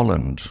was in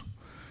Holland.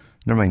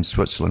 Never mind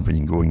Switzerland when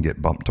you can go and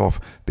get bumped off,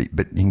 but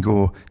you can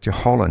go to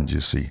Holland,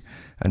 you see.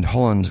 And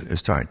Holland has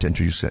started to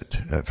introduce it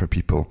for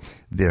people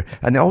there.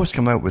 And they always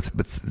come out with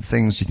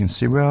things you can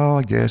say, well,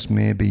 I guess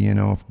maybe,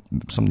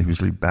 somebody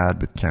who's really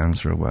bad with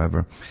cancer or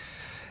whatever.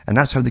 And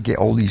that's how they get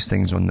all these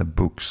things on the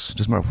books. It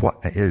doesn't matter what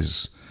it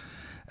is.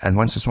 And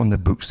once it's on the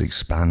books, they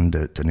expand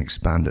it and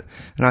expand it.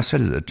 And I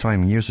said at the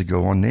time, years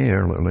ago, on the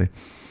air, literally,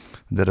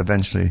 that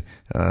eventually,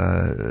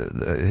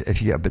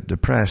 if you get a bit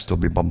depressed, they'll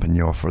be bumping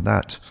you off for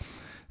that.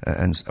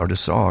 Or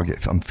just,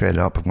 I'm fed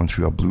up, I'm going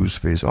through a blues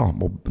phase. Oh,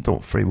 well,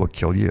 don't afraid we'll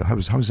kill you.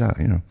 How's that,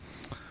 And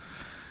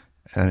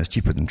it's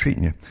cheaper than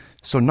treating you.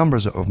 So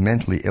numbers of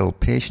mentally ill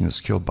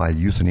patients killed by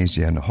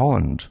euthanasia in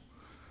Holland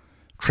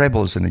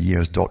trebles in the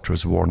years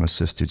doctors warn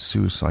assisted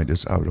suicide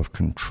is out of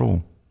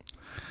control.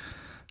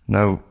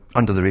 Now,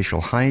 under the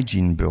racial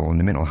hygiene bill and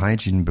the mental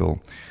hygiene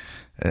bill,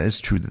 it's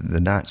true that the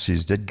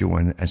Nazis did go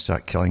in and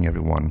start killing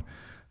everyone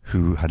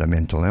who had a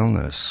mental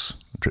illness,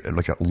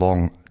 like a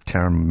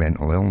long-term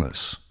mental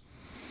illness,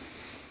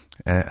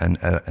 and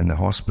in the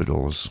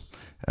hospitals,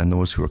 and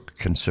those who were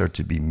considered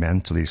to be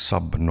mentally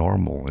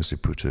subnormal, as they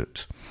put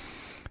it.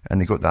 And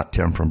they got that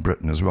term from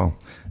Britain as well.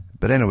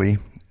 But anyway,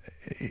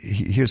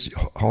 here's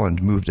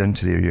Holland moved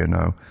into the area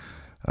now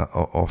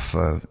of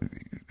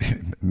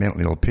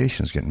mentally ill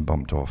patients getting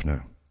bumped off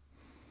now.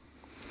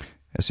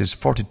 It says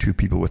 42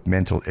 people with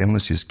mental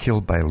illnesses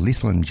killed by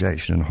lethal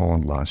injection in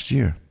Holland last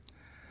year.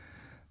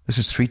 This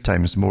is 3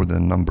 times more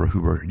than the number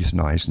who were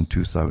euthanized in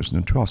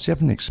 2012. See,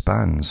 everything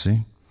expands,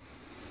 see?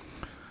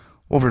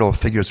 Overall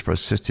figures for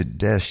assisted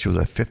deaths show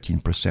a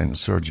 15%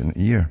 surge in a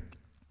year.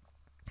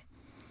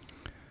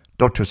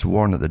 Doctors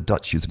warn that the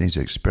Dutch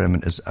euthanasia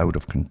experiment is out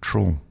of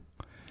control.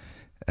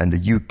 And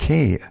the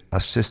UK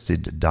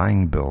assisted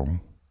dying bill,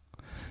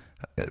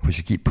 which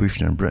you keep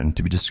pushing in Britain,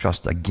 to be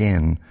discussed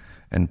again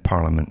in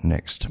Parliament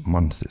next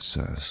month, it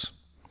says.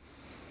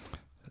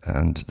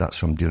 And that's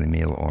from Daily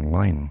Mail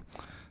Online.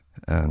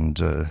 And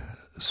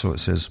so it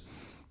says,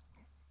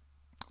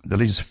 the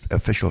latest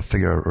official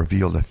figure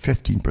revealed a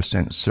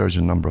 15% surge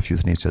in the number of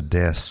euthanasia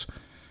deaths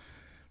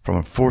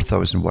from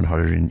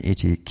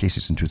 4,188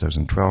 cases in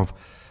 2012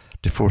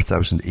 to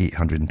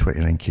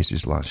 4,829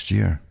 cases last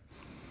year.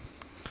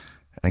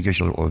 And it gives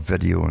you a little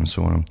video and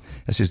so on.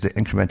 It says the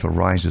incremental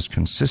rise is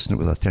consistent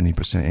with a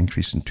 30%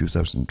 increase in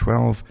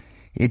 2012,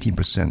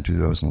 18% in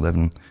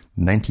 2011,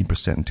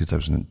 19% in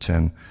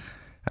 2010,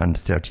 and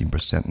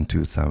 13% in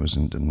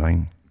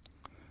 2009.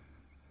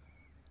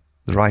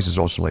 The rise is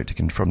also likely to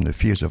confirm the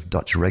fears of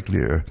Dutch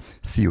regulator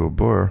Theo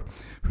Boer,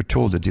 who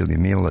told the Daily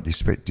Mail that he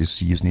expected to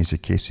see euthanasia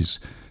cases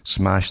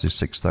smash the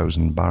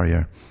 6,000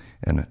 barrier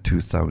in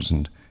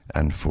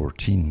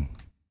 2014.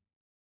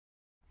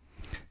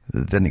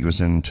 Then it goes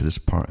into this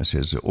part. It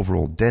says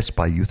overall deaths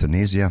by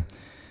euthanasia,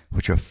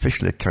 which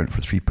officially account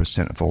for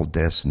 3% of all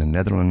deaths in the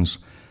Netherlands,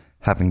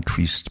 have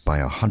increased by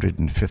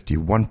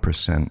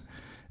 151%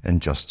 in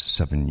just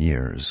 7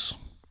 years.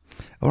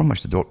 I wonder how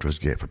much the doctors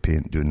get for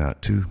doing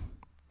that too.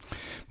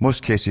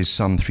 Most cases,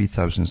 some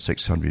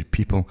 3,600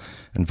 people,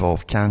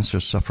 involve cancer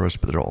sufferers,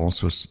 but there are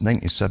also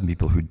 97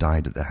 people who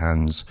died at the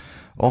hands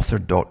of their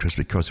doctors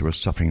because they were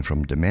suffering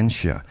from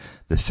dementia,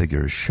 the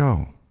figures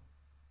show.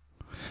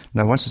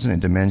 Now, once it's in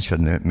dementia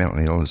and mental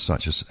illness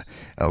such as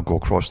it'll go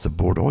across the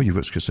board, oh, you've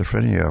got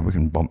schizophrenia, we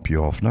can bump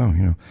you off now,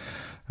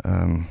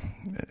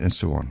 and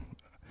so on.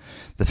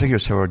 The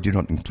figures, however, do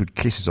not include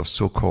cases of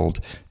so-called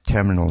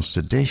terminal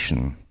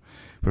sedation,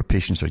 where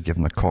patients are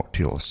given a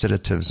cocktail of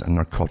sedatives and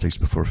narcotics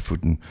before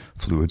food and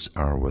fluids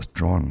are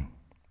withdrawn.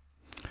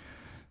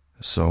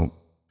 So,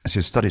 as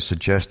a study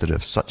suggests that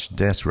if such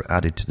deaths were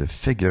added to the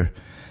figure,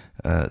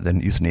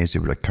 then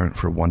euthanasia would account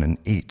for 1 in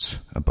 8,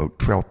 about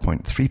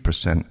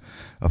 12.3%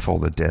 of all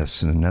the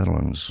deaths in the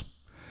Netherlands.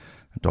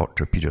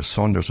 Dr. Peter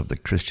Saunders of the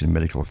Christian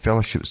Medical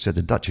Fellowship said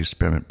the Dutch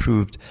experiment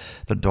proved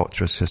that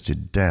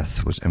doctor-assisted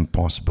death was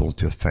impossible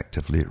to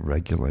effectively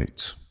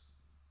regulate.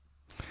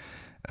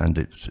 And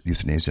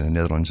euthanasia in the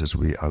Netherlands is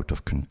way out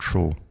of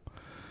control.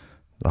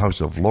 The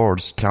House of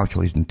Lords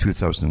calculated in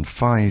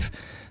 2005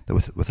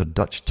 that with a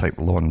Dutch-type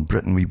law in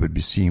Britain, we would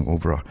be seeing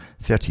over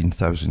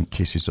 13,000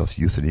 cases of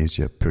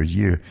euthanasia per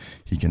year,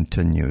 he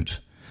continued.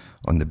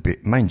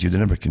 Mind you, they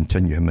never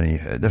continue they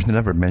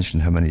never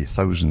mention how many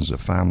thousands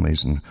of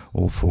families and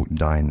old folk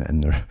dying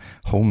in their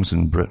homes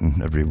in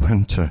Britain every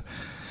winter.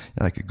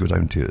 I could go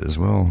down to it as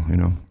well,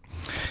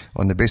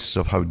 On the basis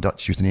of how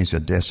Dutch euthanasia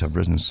deaths have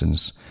risen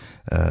since,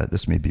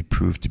 this may be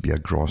proved to be a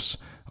gross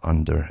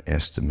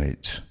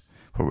underestimate.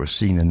 What we're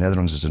seeing in the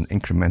Netherlands is an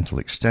incremental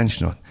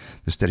extension of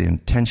the steady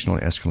intentional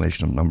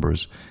escalation of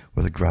numbers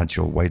with a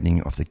gradual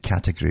widening of the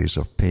categories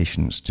of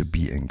patients to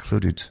be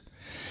included.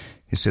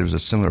 He said it was a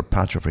similar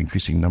pattern for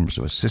increasing numbers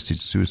of assisted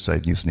suicide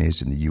and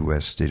euthanasia in the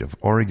US state of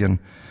Oregon,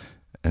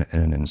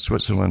 and in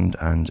Switzerland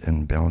and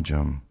in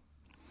Belgium.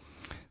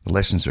 The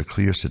lessons are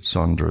clear, said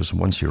Saunders.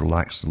 Once you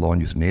relax the law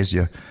on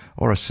euthanasia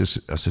or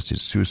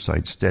assisted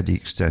suicide, steady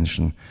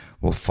extension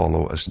will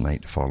follow as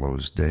night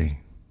follows day.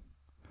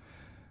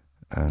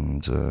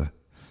 And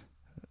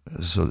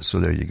So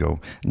there you go.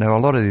 Now, a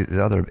lot of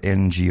the other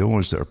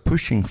NGOs that are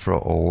pushing for it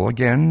all,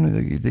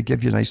 again, they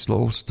give you nice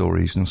little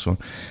stories and so on.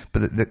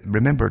 But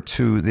remember,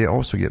 too, they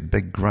also get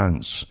big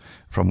grants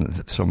from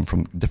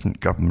different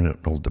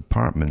governmental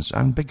departments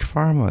and big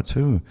pharma,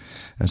 too,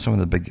 and some of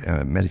the big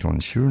medical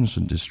insurance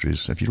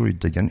industries. If you really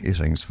dig into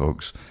things,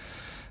 folks,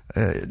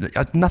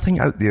 nothing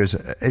out there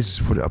is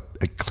what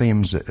it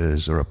claims it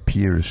is or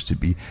appears to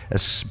be,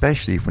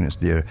 especially when it's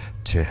there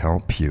to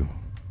help you,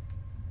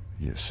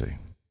 you see.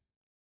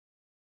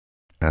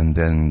 And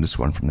then this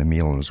one from the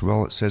Mail as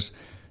well. It says,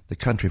 the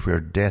country where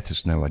death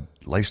is now a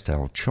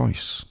lifestyle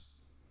choice.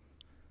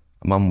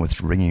 A mum with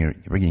ringing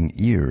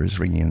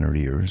in her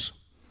ears.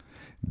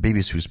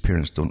 Babies whose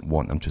parents don't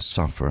want them to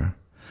suffer.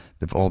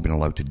 They've all been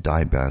allowed to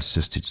die by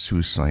assisted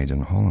suicide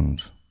in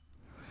Holland.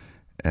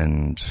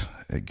 And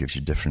it gives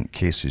you different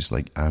cases,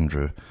 like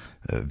Andrew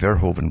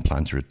Verhoeven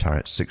planned to retire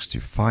at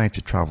 65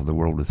 to travel the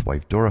world with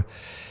wife Dora.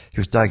 He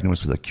was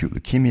diagnosed with acute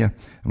leukemia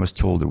and was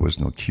told there was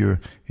no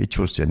cure. He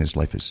chose to end his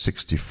life at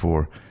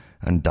 64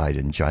 and died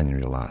in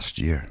January last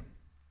year.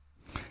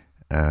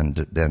 And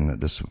then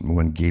this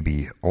woman,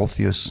 Gaby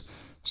Althius,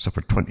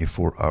 suffered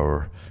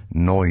 24-hour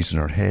noise in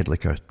her head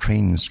like a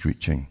train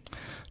screeching.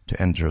 To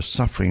end her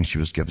suffering, she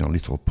was given a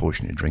lethal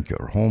potion to drink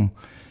at her home.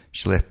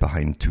 She left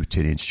behind 2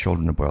 teenage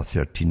children, a boy of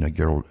 13, a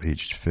girl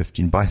aged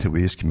 15. By the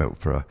way, this came out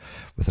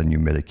with a new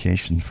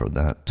medication for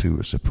that too.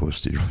 It's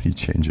supposed to really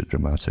change it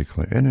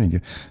dramatically.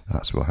 Anyway,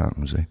 that's what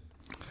happens, eh?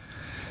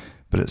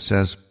 But it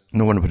says,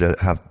 no one would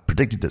have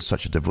predicted that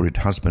such a devoted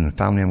husband and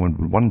family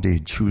would one day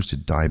choose to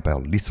die by a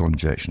lethal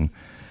injection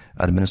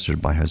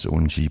administered by his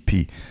own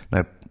GP.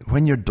 Now,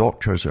 when your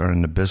doctors are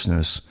in the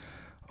business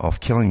of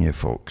killing you,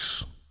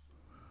 folks,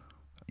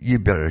 you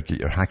better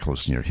get your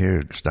hackles and your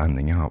hair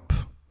standing up.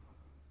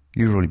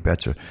 You really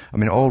better. I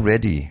mean,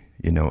 already,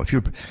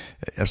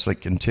 it's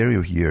like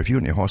Ontario here. If you're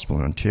in a hospital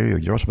in Ontario,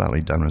 you're automatically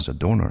down as a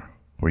donor,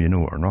 whether you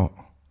know it or not.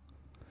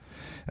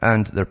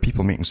 And there are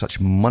people making such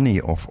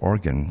money off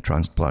organ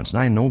transplants.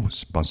 And I know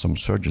some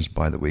surgeons,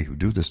 by the way, who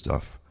do this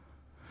stuff.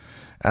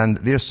 And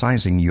they're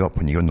sizing you up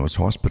when you go in those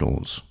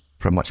hospitals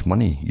for how much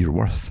money you're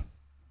worth.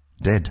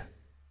 Dead.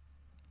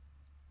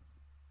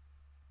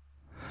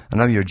 And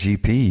now your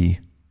GP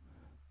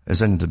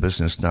is in the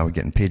business now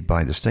getting paid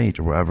by the state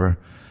or whatever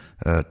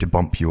to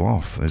bump you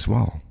off as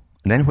well.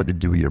 And then what they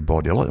do with your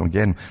body,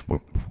 again,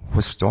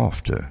 whisked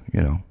off to,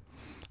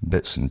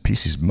 bits and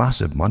pieces.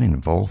 Massive money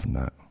involved in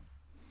that.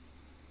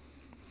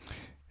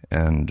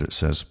 And it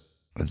says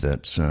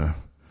that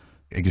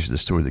it gives you the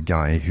story of the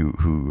guy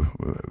who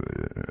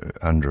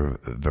Andrew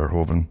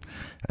Verhoeven,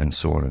 and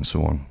so on and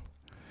so on.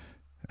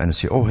 And they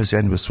say, his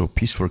end was so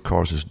peaceful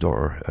because his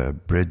daughter,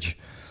 Bridge,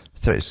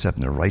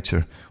 37, a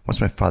writer.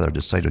 Once my father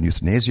decided on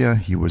euthanasia,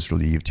 he was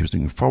relieved. He was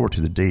looking forward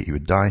to the day he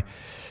would die.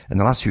 In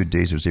the last few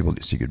days, he was able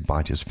to say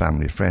goodbye to his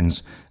family,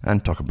 friends,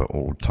 and talk about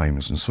old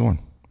times and so on.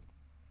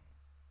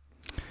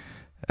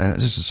 And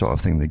this is the sort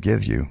of thing they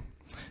give you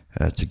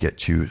to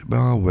get you,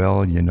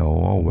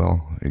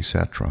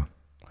 etc.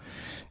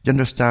 You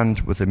understand,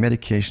 with the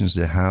medications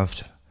they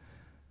have,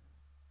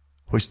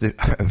 which they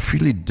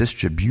freely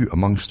distribute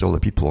amongst all the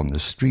people on the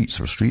streets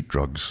for street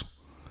drugs,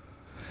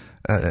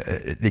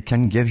 they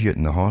can give you it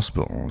in the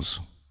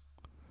hospitals.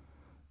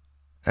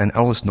 And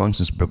all this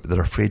nonsense, but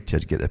they're afraid to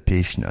get a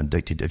patient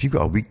addicted. If you've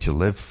got a week to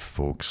live,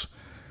 folks,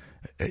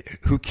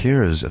 who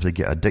cares if they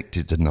get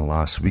addicted in the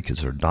last week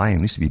as they're dying?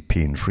 At least to be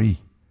pain-free.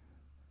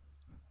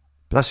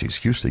 But that's the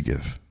excuse they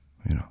give,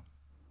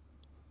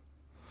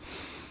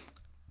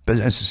 But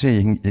as I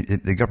say,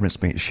 the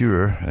governments make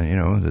sure,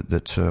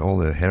 that all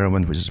the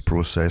heroin, which is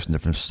processed and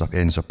different stuff,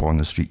 ends up on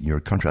the street in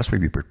your country. That's why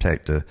we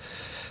protect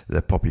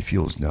the poppy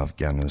fields in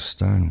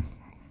Afghanistan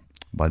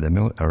by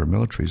our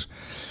militaries.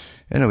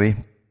 Anyway,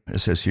 it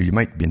says here, you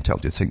might be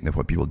entitled to think that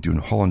what people do in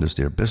Holland is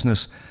their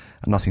business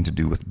and nothing to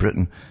do with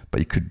Britain,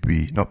 but you could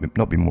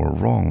not be more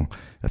wrong.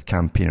 If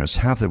campaigners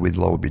have their way,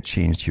 the law would be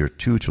changed here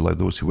too to allow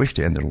those who wish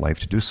to end their life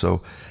to do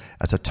so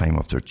at a time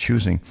of their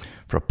choosing.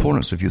 For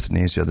opponents of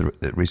euthanasia,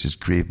 it raises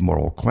grave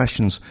moral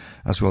questions,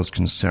 as well as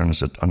concerns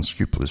that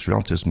unscrupulous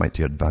relatives might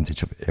take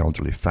advantage of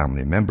elderly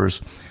family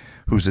members,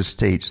 whose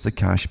estates, the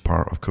cash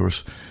part, of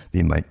course,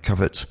 they might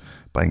covet,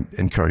 by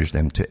encouraging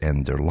them to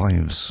end their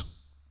lives.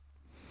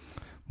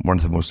 One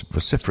of the most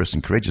vociferous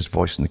and courageous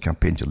voices in the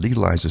campaign to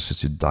legalise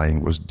assisted dying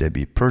was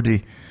Debbie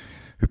Purdy,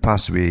 who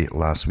passed away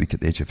last week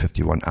at the age of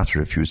 51 after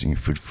refusing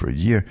food for a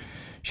year.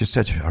 She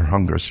said her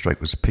hunger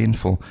strike was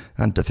painful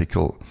and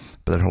difficult,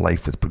 but that her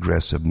life with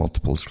progressive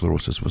multiple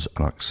sclerosis was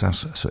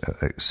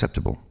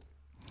unacceptable.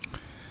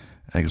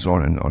 And it goes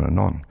on and on and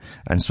on.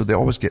 And so they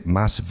always get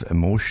massive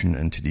emotion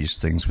into these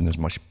things when there's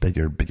much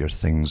bigger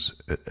things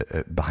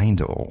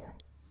behind it all.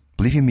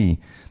 Believe you me,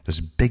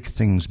 there's big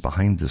things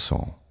behind this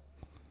all.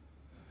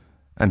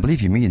 And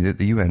believe you me,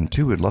 the UN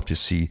too would love to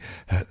see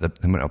the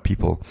amount of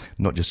people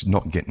not just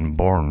not getting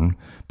born,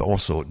 but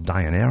also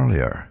dying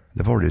earlier.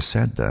 They've already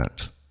said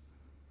that.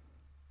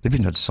 They've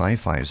even had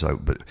sci-fis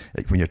out, but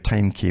when your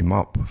time came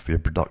up for your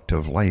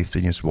productive life,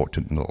 then you just walked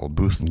into the little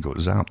booth and got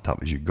zapped. That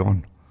was you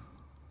gone.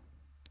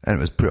 And it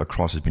was put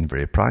across as being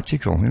very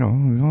practical,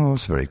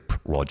 it's very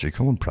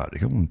logical and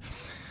practical. And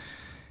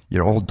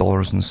you're all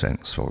dollars and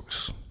cents,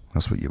 folks.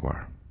 That's what you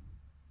are.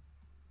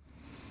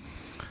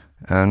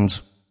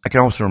 And I can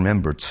also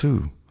remember,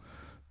 too,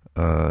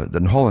 that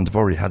in Holland they've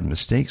already had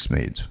mistakes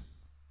made.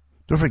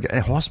 Don't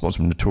forget, hospitals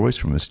are notorious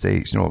for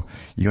mistakes. You're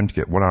going to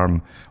get one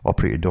arm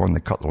operated on, they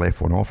cut the left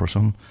one off or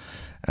something,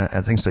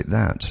 and things like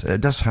that.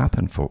 It does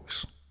happen,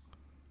 folks.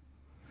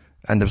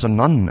 And there was a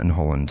nun in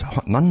Holland.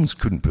 Nuns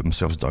couldn't put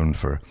themselves down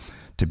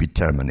to be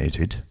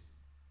terminated.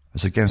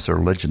 It's against their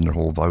religion, their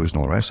whole vows and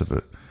all the rest of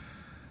it.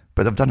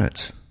 But they've done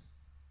it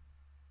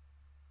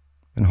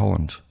in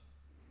Holland.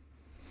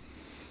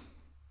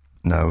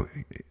 Now,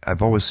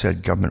 I've always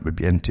said government would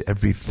be into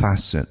every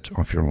facet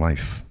of your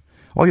life.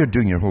 All you're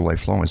doing your whole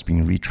life long is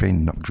being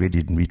retrained and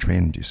upgraded and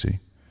retrained, you see.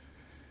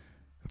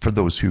 For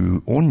those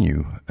who own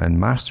you and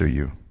master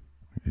you,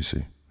 you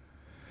see.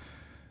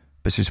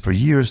 But since for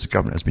years the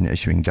government has been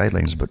issuing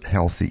guidelines about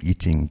healthy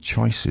eating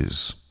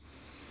choices.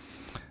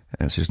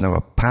 And it says now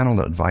a panel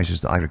that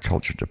advises the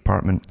Agriculture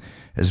Department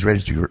is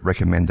ready to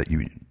recommend that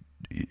you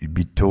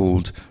be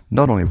told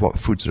not only what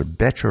foods are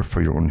better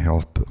for your own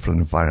health, but for the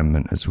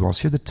environment as well.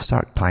 So you have to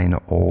start tying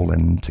it all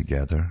in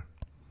together.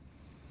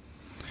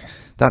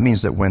 That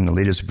means that when the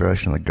latest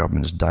version of the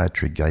government's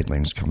dietary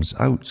guidelines comes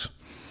out,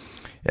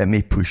 it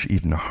may push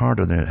even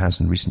harder than it has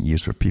in recent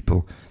years for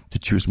people to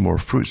choose more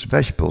fruits,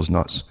 vegetables,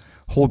 nuts,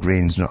 whole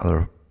grains and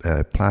other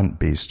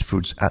plant-based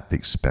foods at the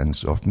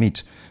expense of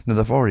meat. Now,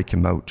 they've already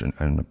come out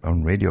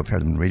on radio. I've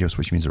heard them on radio,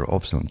 which means they're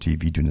obviously on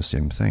TV doing the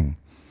same thing.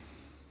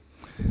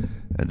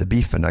 The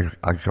beef and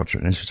agriculture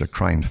industries are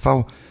crying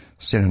foul,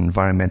 saying an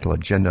environmental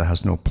agenda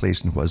has no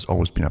place in what has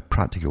always been a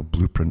practical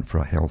blueprint for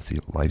a healthy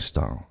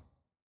lifestyle.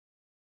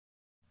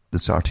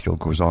 This article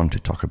goes on to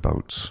talk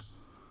about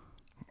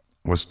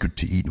what's good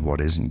to eat and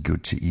what isn't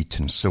good to eat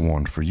and so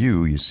on. For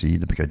you see,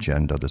 the big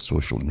agenda, the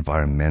social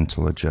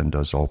environmental agenda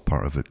is all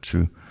part of it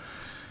too.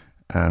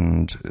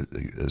 And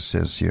it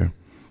says here,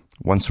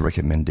 once the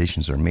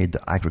recommendations are made,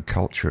 the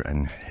Agriculture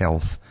and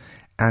Health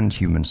and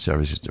Human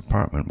Services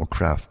Department will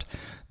craft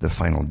the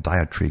final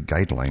dietary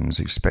guidelines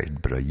expected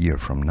about a year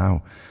from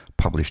now.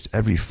 Published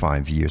every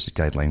 5 years, the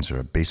guidelines are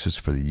a basis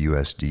for the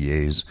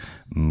USDA's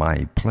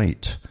My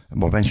Plate.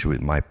 Well, eventually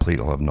My Plate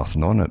will have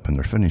nothing on it when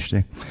they're finished.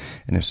 And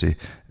it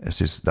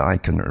says the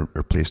icon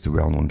replaced the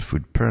well-known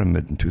food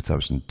pyramid in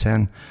 2010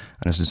 and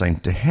is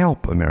designed to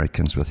help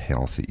Americans with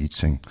healthy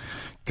eating.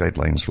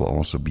 Guidelines will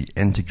also be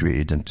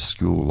integrated into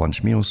school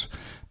lunch meals,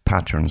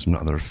 patterns, and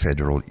other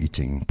federal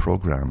eating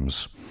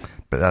programs.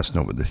 But that's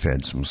not what the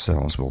feds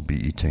themselves will be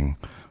eating,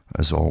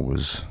 as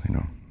always.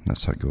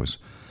 That's how it goes.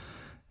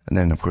 And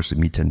then, of course, the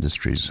meat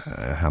industry's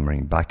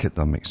hammering back at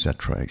them,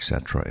 etc.,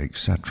 etc.,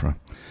 etc.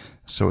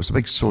 So it's a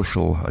big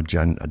social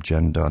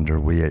agenda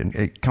underway. It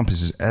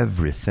encompasses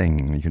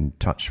everything you can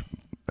touch,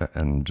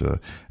 and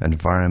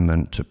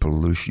environment,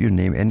 pollution, you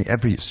name it,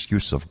 every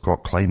excuse I've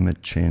got,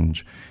 climate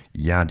change,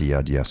 yada,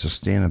 yada, yada,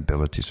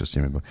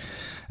 sustainability,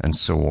 and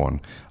so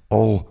on.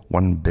 All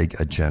one big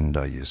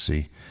agenda, you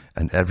see.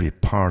 And every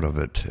part of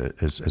it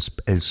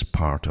is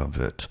part of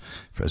it,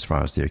 for as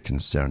far as they're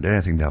concerned.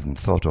 Anything they haven't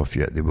thought of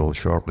yet, they will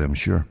shortly, I'm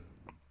sure.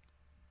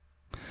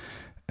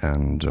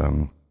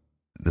 And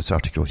this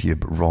article here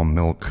about raw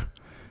milk,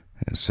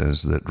 it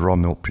says that raw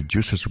milk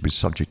producers will be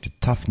subject to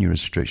tough new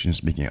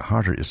restrictions, making it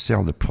harder to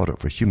sell the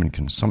product for human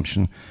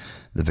consumption,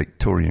 the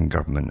Victorian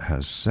government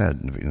has said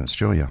in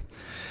Australia.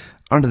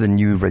 Under the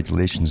new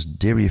regulations,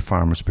 dairy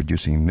farmers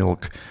producing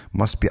milk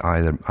must be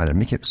either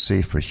make it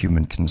safe for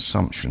human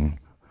consumption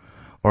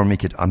or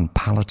make it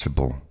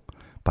unpalatable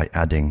by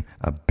adding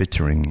a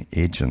bittering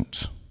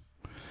agent.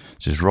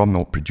 It says raw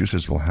milk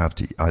producers will have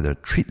to either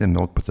treat the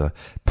milk with a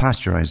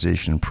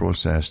pasteurization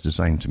process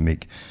designed to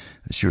make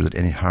sure that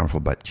any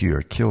harmful bacteria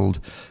are killed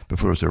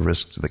before there's a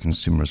risk that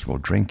consumers will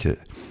drink it,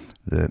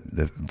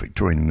 the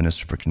Victorian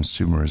Minister for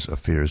Consumers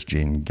Affairs,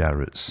 Jane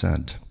Garrett,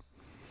 said.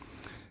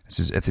 It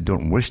says if they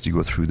don't wish to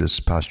go through this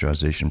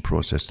pasteurization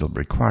process, they'll be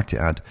required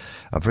to add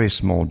a very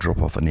small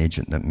drop of an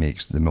agent that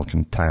makes the milk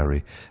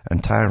entirely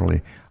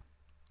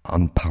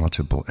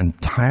unpalatable.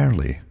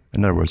 Entirely.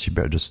 In other words, you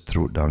better just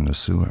throw it down the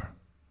sewer.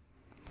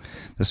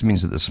 This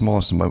means that the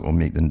smallest amount will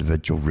make the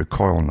individual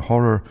recoil in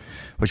horror,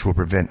 which will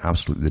prevent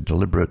absolutely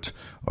deliberate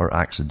or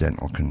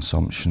accidental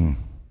consumption.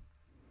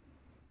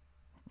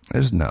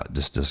 Isn't that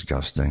just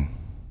disgusting?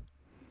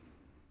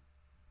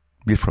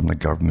 We're from the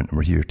government and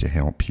we're here to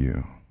help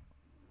you.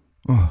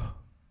 Oh.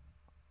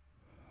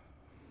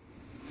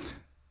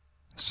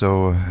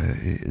 So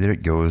there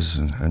it goes,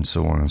 and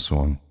so on and so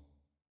on.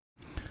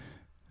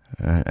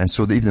 And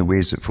so even the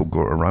ways that folk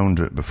go around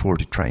it before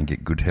to try and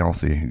get good,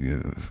 healthy,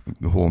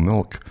 whole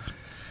milk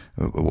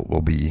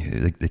will be,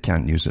 they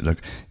can't use it.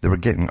 Like, they were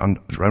getting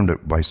around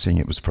it by saying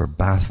it was for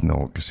bath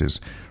milk. It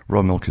says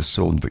raw milk is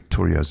sold in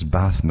Victoria as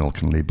bath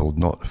milk and labelled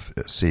not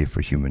safe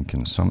for human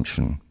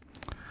consumption.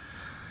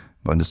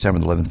 But on December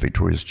 11th,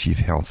 Victoria's Chief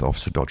Health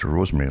Officer, Dr.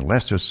 Rosemary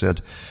Lester,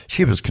 said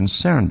she was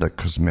concerned that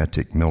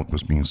cosmetic milk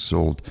was being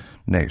sold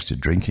next to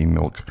drinking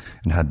milk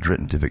and had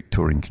written to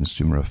Victorian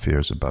Consumer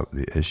Affairs about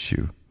the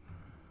issue.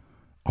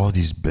 All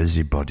these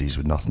busybodies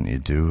with nothing to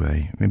do,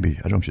 eh? Maybe,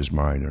 I don't know if she's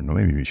married or no,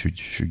 maybe we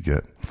should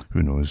get,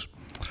 who knows.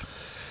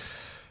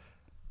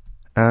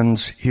 And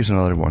here's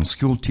another one.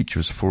 School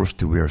teachers forced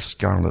to wear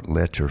scarlet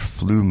letter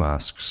flu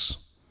masks,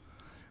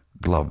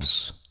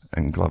 gloves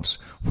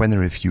when they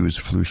refuse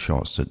flu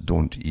shots that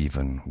don't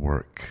even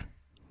work.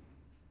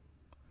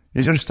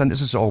 You understand, this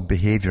is all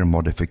behaviour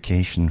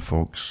modification,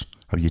 folks.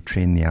 How you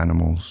train the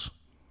animals,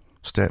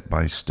 step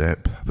by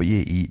step, what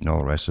you eat and all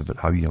the rest of it,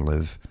 how you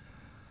live,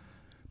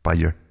 by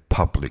your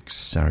public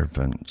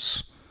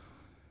servants.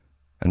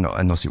 And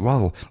they'll say,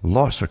 well,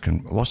 lots of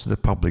the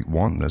public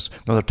want this.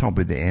 No, they're talking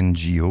about the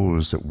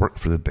NGOs that work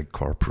for the big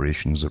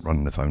corporations that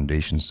run the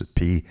foundations that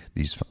pay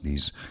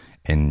these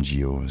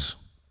NGOs.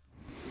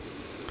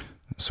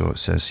 So it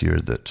says here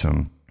that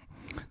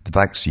the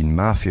vaccine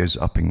mafia is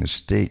upping the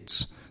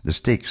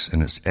stakes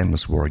in its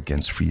endless war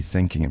against free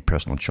thinking and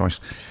personal choice.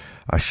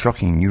 A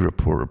shocking new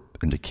report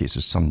indicates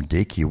that some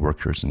daycare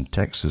workers in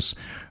Texas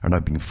are now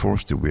being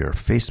forced to wear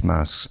face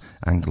masks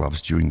and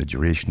gloves during the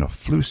duration of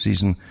flu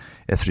season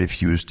if they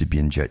refuse to be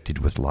injected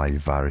with live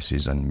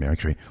viruses and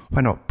mercury.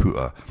 Why not put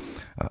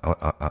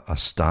a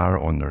star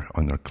on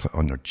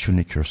their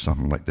tunic or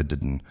something like they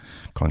did in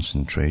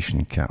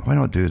concentration camp? Why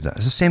not do that?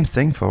 It's the same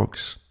thing,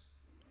 folks.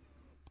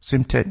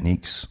 Same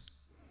techniques.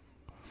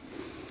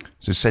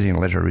 So, citing a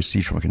letter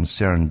received from a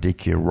concerned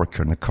daycare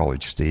worker in the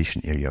College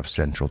Station area of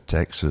Central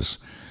Texas,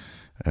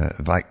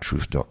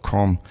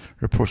 VacTruth.com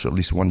reports that at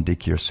least one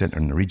daycare center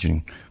in the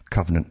region,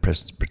 Covenant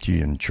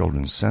Presbyterian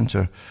Children's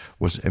Center,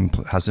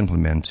 has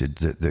implemented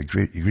the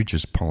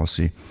egregious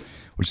policy,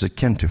 which is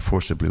akin to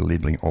forcibly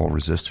labeling all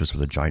resistors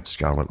with a giant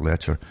scarlet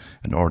letter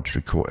in order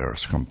to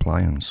coerce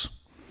compliance.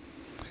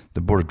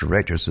 The board of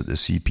directors at the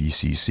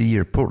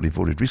CPCC reportedly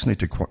voted recently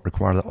to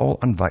require that all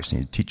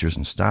unvaccinated teachers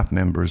and staff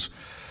members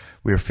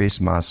wear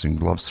face masks and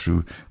gloves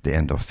through the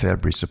end of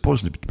February,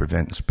 supposedly to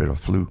prevent the spread of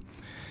flu.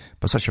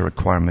 But such a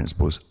requirement is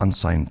both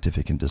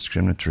unscientific and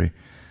discriminatory,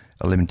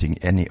 limiting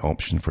any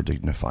option for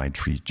dignified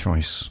free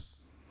choice.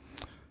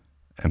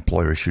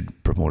 Employers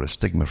should promote a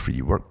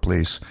stigma-free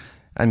workplace,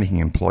 and making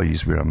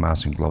employees wear a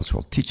mask and gloves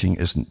while teaching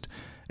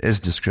is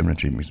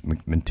discriminatory,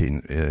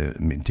 maintains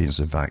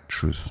the VAC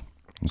truth,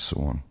 and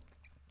so on.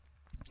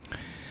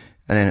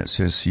 And then it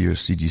says here,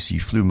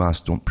 CDC flu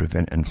masks don't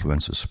prevent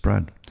influenza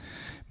spread.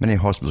 Many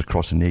hospitals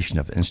across the nation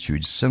have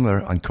instituted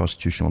similar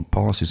unconstitutional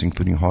policies,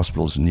 including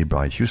hospitals in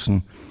nearby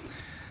Houston.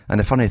 And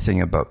the funny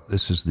thing about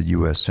this is the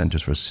U.S.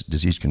 Centers for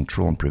Disease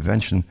Control and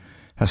Prevention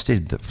has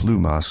stated that flu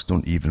masks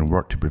don't even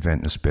work to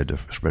prevent the spread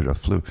of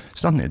flu.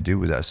 It's nothing to do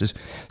with that.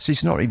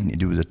 It's not even to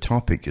do with the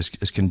topic.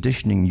 It's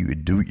conditioning you to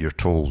do what you're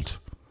told.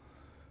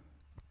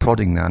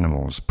 Prodding the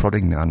animals,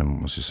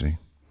 you see.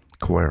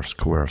 Coerce.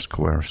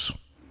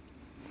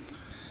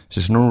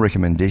 Says no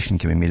recommendation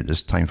can be made at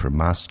this time for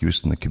mask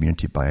use in the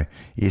community by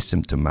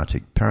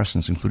asymptomatic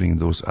persons, including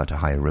those at a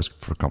high risk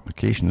for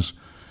complications,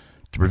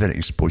 to prevent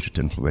exposure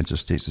to influenza,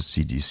 states the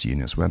CDC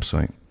in its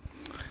website.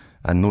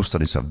 And no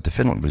studies have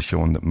definitively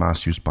shown that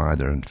mask use by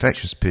either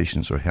infectious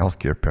patients or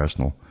healthcare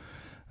personnel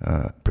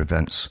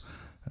prevents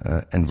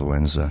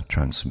influenza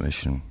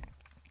transmission.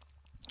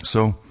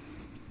 So,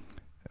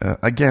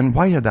 again,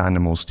 why are the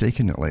animals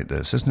taking it like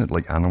this? Isn't it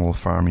like Animal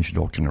Farm? You should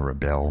all kind of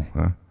rebel,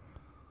 huh?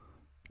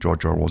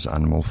 George Orwell's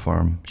Animal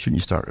Farm. Shouldn't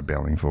you start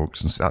rebelling,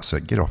 folks? And that's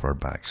it. Get off our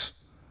backs.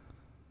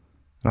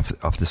 Enough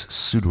of this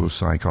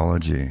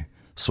pseudo-psychology,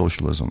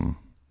 socialism.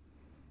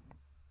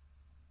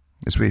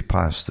 It's way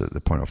past the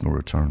point of no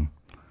return.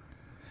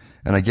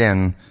 And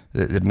again,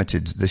 they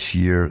admitted this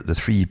year the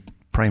 3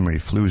 primary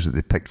flus that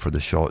they picked for the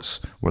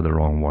shots were the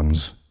wrong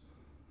ones.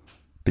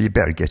 But you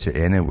better get it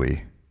anyway.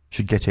 You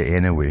should get it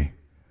anyway.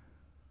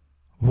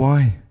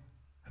 Why?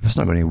 If it's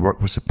not going to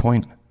work, what's the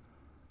point?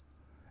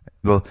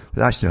 Well,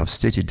 they actually have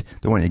stated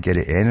they want to get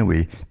it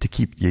anyway to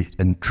keep you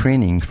in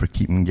training for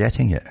keeping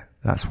getting it.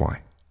 That's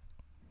why.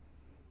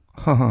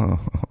 And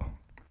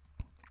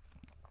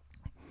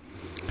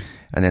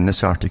then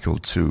this article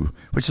too,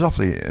 which is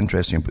awfully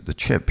interesting about the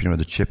chip,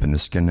 the chip in the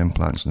skin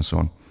implants and so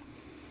on.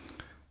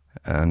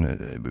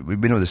 And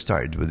we know they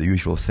started with the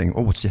usual thing,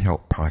 it's to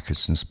help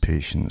Parkinson's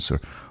patients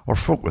or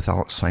folk with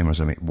Alzheimer's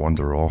that might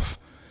wander off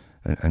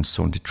and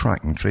so on, to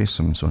track and trace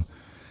them and so on.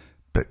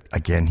 But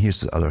again, here's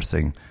the other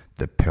thing.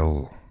 The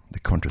pill, the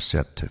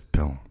contraceptive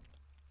pill.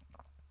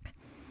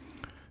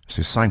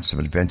 So scientists have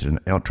invented an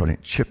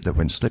electronic chip that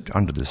when slipped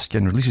under the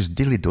skin releases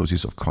daily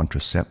doses of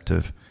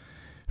contraceptive,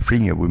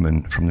 freeing a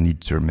woman from the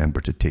need to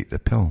remember to take the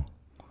pill.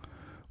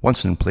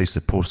 Once in place, the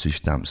postage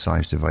stamp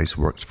sized device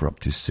works for up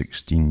to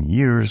 16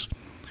 years,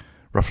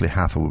 roughly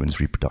half a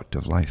woman's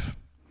reproductive life.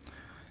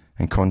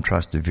 In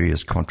contrast, the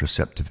various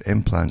contraceptive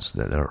implants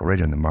that are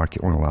already on the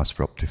market only last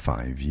for up to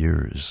 5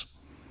 years.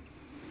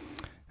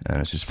 And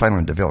it's just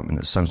final development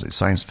that sounds like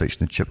science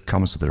fiction. The chip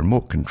comes with a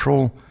remote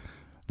control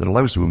that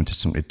allows the woman to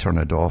simply turn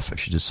it off if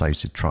she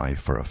decides to try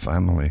for a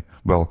family.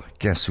 Well,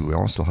 guess who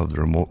else will have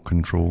the remote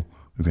control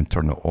who can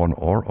turn it on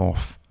or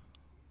off?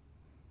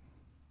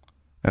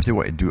 If they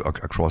want to do it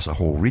across a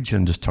whole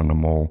region, just turn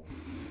them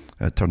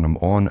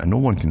on and no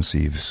one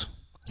conceives.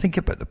 Think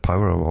about the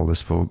power of all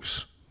this,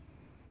 folks.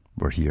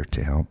 We're here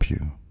to help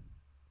you.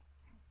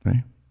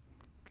 Okay?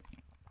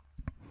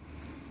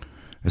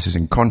 This is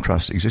in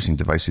contrast to existing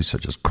devices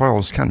such as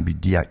coils can't be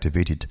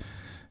deactivated.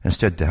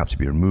 Instead, they have to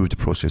be removed, a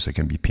process that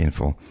can be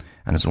painful,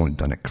 and is only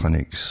done at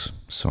clinics.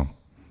 So,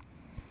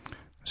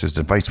 this is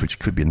a device which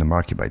could be in the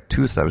market by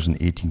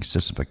 2018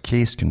 consists of a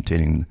case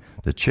containing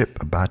the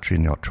chip, a battery,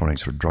 and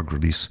electronics for drug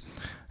release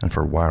and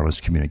for wireless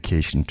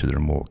communication to the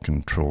remote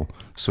control.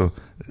 So,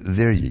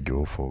 there you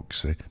go,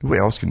 folks. What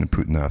else can they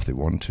put in that if they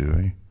want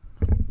to?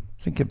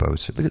 Think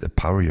about it. Look at the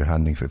power you're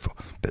handing for, but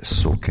it's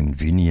so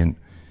convenient.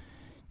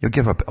 You'll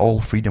give up all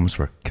freedoms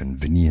for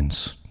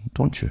convenience,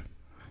 don't you?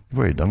 You've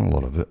already done a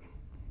lot of it.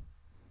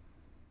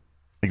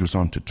 It goes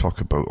on to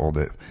talk about all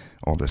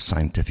the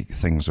scientific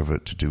things of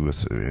it to do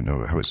with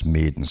how it's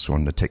made and so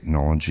on, the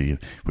technology,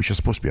 which you're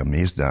supposed to be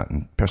amazed at.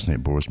 And personally,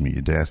 it bores me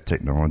to death.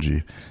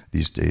 Technology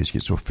these days, you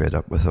get so fed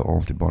up with it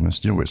all. To be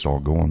honest, you know where it's all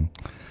going.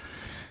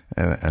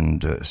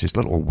 It says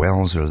little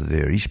wells are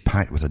there, each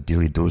packed with a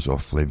daily dose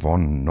of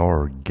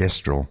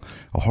levonorgestrel,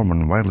 a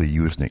hormone widely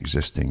used in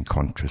existing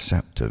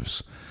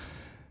contraceptives.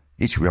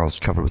 Each well is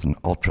covered with an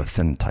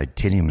ultra-thin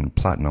titanium and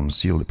platinum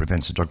seal that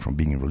prevents the drug from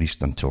being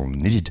released until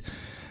needed.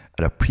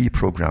 At a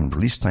pre-programmed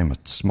release time, a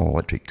small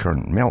electric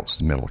current melts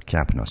the metal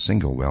cap in a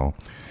single well,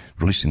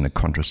 releasing the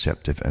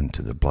contraceptive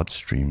into the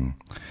bloodstream.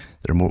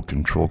 The remote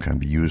control can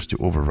be used to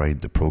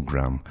override the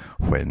program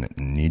when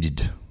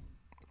needed.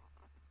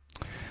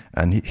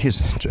 And here's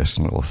an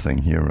interesting little thing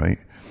here, right?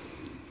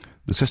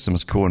 The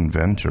system's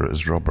co-inventor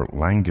is Robert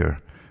Langer,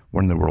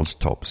 one of the world's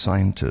top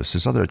scientists.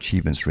 His other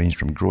achievements range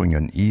from growing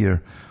an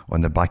ear on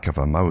the back of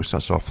a mouse,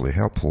 that's awfully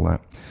helpful, that,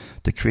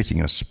 to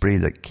creating a spray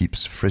that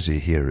keeps frizzy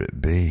hair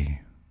at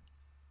bay.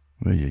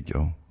 There you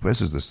go.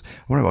 What is this?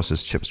 I wonder what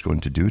this chip's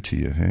going to do to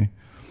you, hey?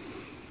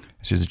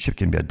 It says the chip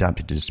can be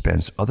adapted to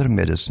dispense other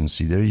medicines.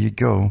 See, there you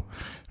go.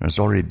 And it's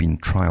already been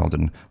trialled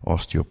in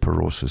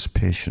osteoporosis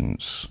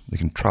patients. They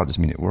can trial,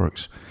 doesn't mean it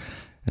works.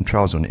 In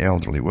trials on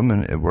elderly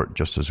women, it worked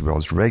just as well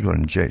as regular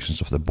injections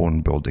of the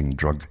bone-building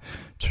drug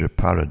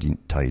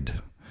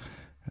teriparatide.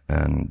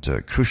 And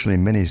crucially,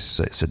 many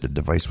said the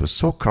device was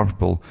so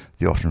comfortable,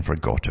 they often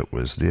forgot it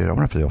was there. I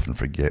wonder if they often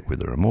forget where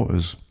the remote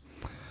is.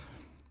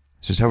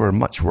 It says, however,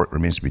 much work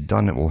remains to be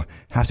done. It will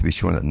have to be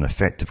shown that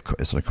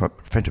it's an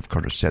effective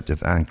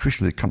contraceptive, and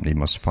crucially, the company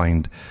must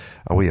find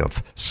a way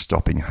of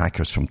stopping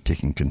hackers from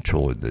taking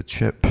control of the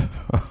chip.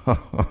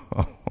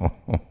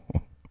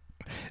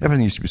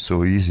 Everything used to be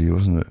so easy,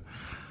 wasn't it?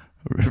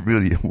 It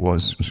really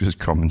was. It was just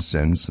common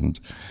sense, and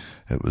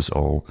it was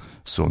all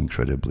so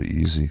incredibly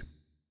easy.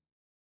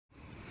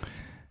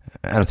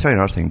 And I'll tell you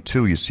another thing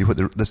too. You see, what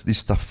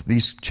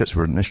these chips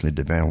were initially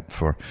developed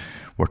for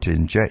were to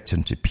inject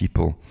into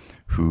people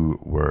who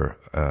were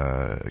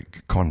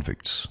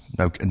convicts.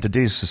 Now, in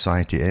today's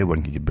society,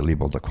 anyone can be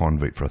labelled a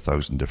convict for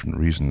 1,000 different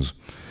reasons,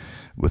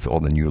 with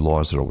all the new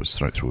laws they're always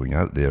throwing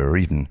out there, or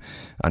even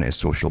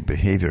antisocial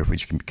behaviour,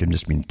 which can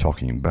just mean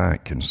talking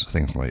back and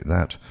things like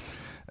that.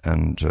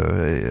 And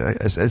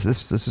this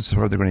is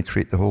how they're going to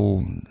create the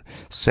whole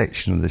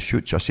section of the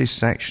future. I say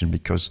section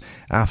because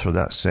after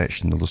that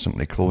section, they'll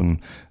simply clone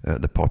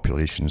the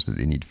populations that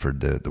they need for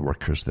the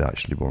workers they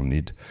actually will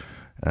need.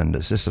 And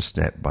it's just a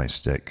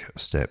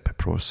step-by-step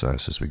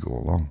process as we go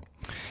along.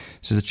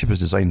 So the chip is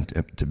designed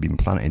to be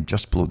implanted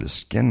just below the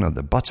skin of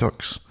the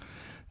buttocks,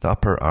 the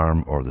upper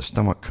arm, or the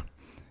stomach.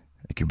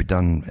 It can be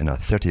done in a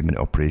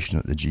 30-minute operation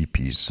at the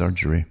GP's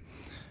surgery.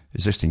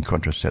 Existing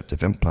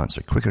contraceptive implants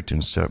are quicker to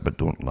insert but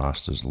don't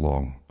last as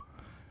long.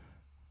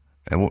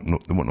 They won't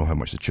know how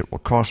much the chip will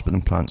cost, but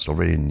implants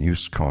already in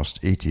use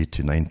cost £80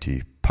 to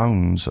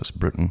 £90, that's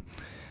Britain,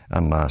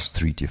 and last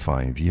 3 to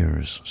 5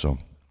 years. So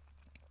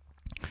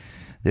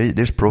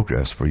there's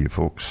progress for you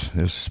folks.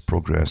 There's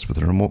progress with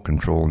the remote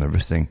control and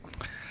everything,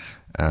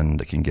 and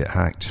it can get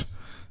hacked.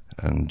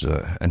 And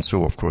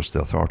so, of course,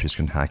 the authorities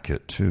can hack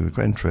it too.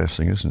 Quite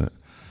interesting, isn't it?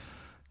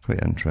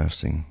 Quite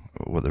interesting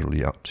what they're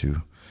really up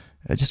to.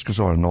 It just goes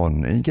on,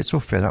 and you get so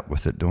fed up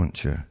with it,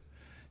 don't you?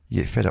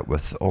 You get fed up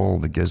with all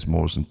the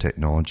gizmos and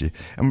technology.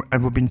 And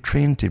we've been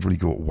trained to really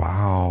go,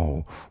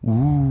 wow,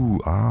 ooh,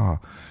 ah,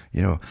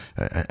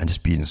 and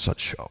just be in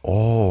such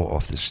awe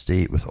of the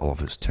state with all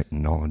of its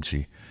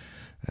technology.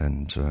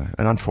 And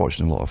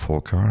unfortunately, a lot of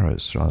folk are.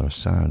 It's rather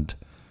sad.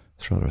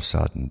 It's rather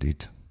sad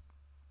indeed.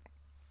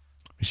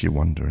 Makes you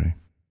wonder, eh?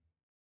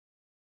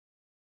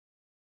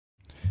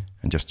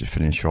 And just to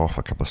finish off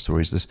a couple of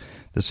stories,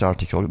 this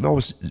article, they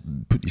always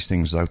put these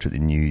things out at the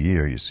new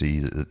year, you see,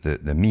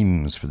 the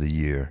memes for the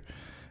year.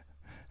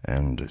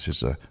 And it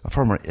says, a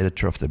former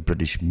editor of the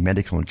British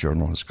Medical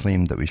Journal has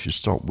claimed that we should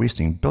stop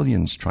wasting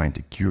billions trying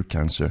to cure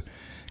cancer,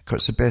 because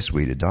it's the best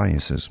way to die, he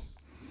says.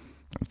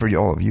 For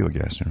all of you, I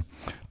guess.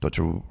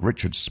 Dr.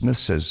 Richard Smith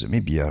says it may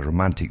be a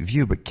romantic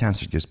view, but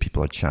cancer gives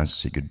people a chance to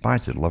say goodbye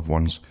to their loved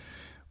ones,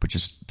 which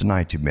is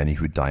denied to many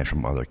who die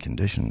from other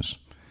conditions.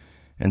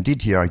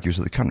 Indeed, he argues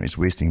that the country is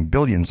wasting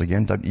billions,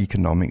 again, down to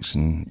economics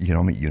and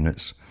economic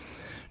units,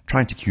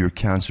 trying to cure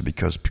cancer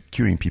because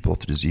curing people of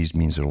the disease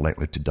means they're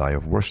likely to die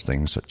of worse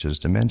things such as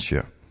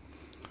dementia.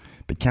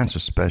 But cancer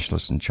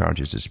specialists in charge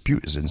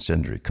dispute his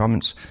incendiary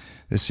comments.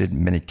 They said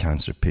many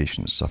cancer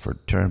patients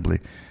suffered terribly.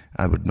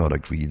 I would not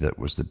agree that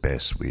was the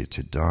best way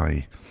to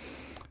die.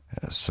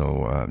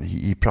 So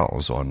he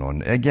prattles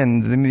on.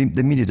 Again,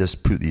 the media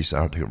just put these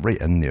articles right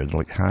in there. They're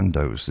like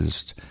handouts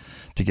just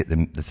to get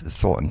the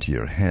thought into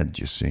your head,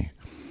 you see.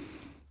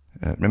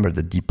 Remember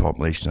the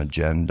depopulation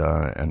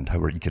agenda and how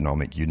we're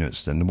economic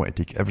units, then they want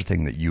to take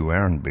everything that you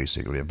earn,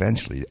 basically,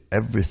 eventually,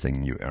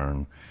 everything you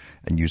earn,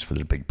 and use for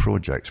their big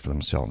projects for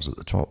themselves at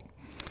the top.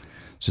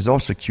 So he's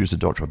also accused the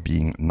doctor of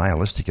being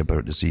nihilistic about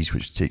a disease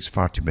which takes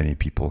far too many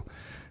people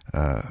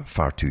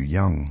far too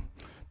young.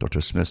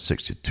 Dr. Smith,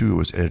 62,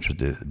 was editor of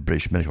the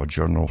British Medical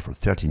Journal for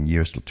 13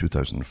 years till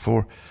 2004.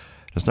 And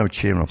is now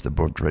chairman of the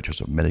board of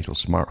directors of medical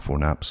smartphone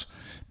apps.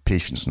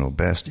 Patients Know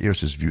Best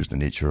airs his views on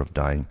the nature of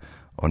dying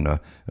on a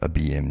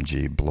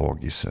BMJ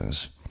blog, he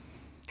says.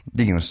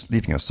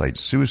 Leaving aside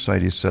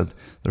suicide, he said,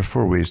 there are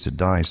 4 ways to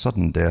die: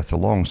 sudden death, the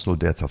long, slow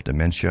death of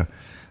dementia,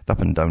 the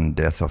up and down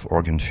death of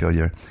organ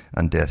failure,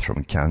 and death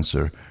from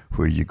cancer,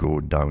 where you go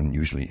down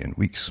usually in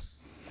weeks.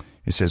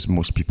 He says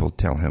most people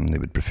tell him they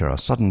would prefer a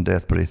sudden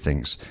death, but he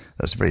thinks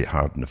that's very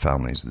hard on the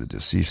families of the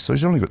deceased. So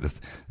he's only got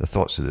the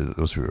thoughts of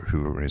those who are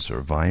going to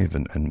survive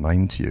in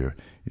mind here.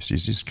 You see,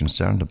 he's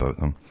concerned about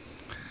them.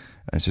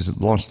 And he says that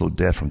long, slow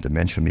death from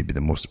dementia may be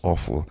the most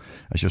awful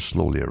as you're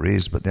slowly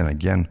erased, but then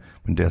again,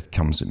 when death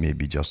comes, it may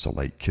be just a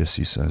light kiss,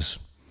 he says.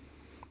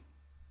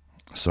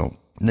 So,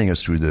 running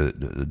us through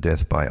the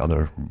death by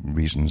other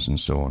reasons and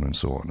so on and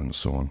so on and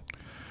so on.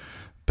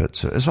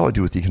 But it's all to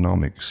do with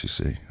economics, you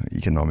see.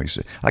 Economics,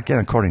 again,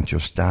 according to your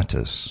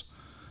status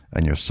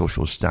and your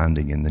social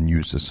standing in the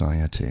new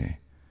society.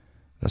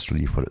 That's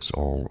really what it's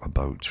all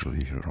about,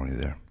 really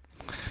there.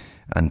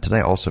 And today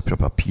I also put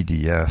up a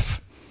PDF,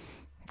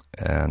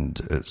 and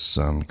it's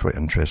quite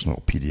an interesting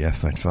little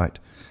PDF, in fact.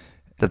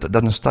 They've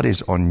done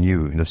studies on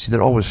you. See,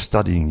 they're always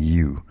studying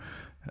you.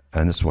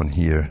 And this one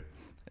here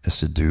is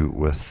to do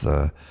with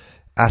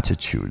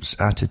attitudes.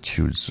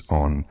 Attitudes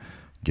on,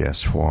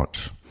 guess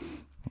what?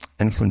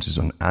 Influences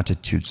on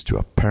attitudes to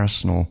a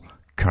personal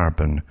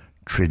carbon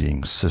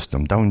trading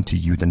system, down to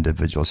you, the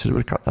individual. So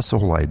that's the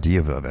whole idea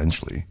of it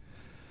eventually.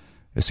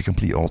 It's to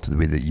complete alter the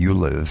way that you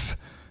live,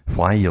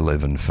 why you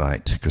live, in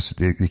fact, because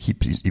they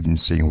keep even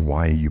saying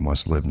why you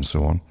must live and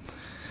so on.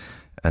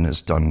 And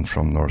it's done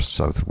from North,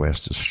 South,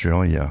 West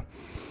Australia.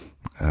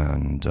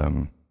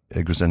 And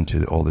it goes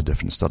into all the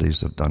different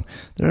studies they've done.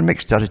 There are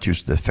mixed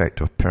attitudes to the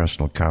effect of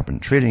personal carbon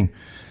trading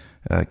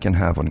can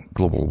have on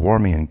global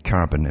warming and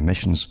carbon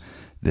emissions.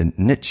 The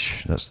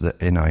NICHE, that's the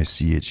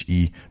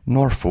NICHE,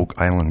 Norfolk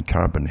Island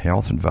Carbon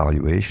Health and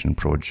Valuation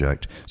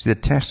Project. See, they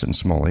test in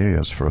small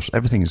areas first.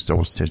 Everything is still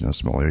tested in a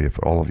small area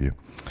for all of you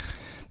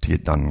to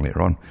get done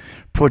later on.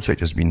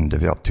 Project has been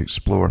developed to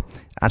explore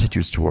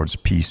attitudes towards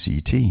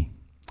PCT.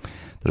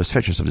 The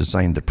researchers have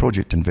designed the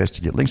project to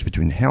investigate links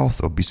between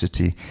health,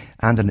 obesity,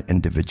 and an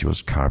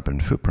individual's carbon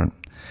footprint.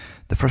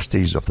 The first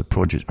stages of the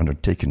project,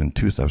 undertaken in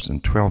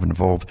 2012,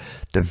 involve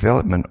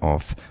development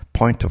of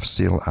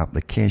point-of-sale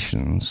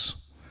applications,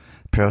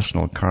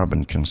 personal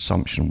carbon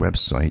consumption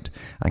website,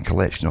 and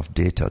collection of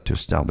data to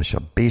establish a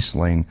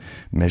baseline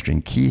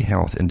measuring key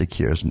health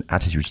indicators and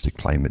attitudes to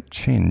climate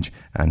change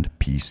and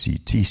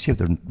PCT. See,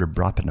 they're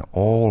wrapping it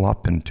all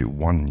up into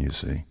one, you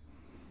see.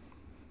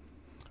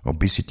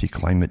 Obesity,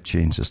 climate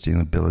change,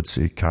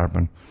 sustainability,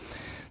 carbon.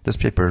 This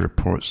paper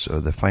reports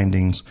the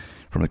findings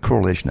from the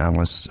correlation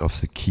analysis of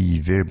the key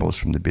variables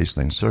from the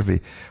baseline survey.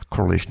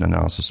 Correlation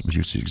analysis was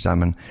used to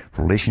examine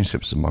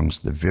relationships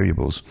amongst the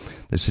variables.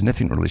 The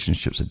significant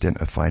relationships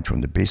identified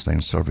from the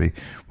baseline survey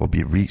will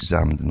be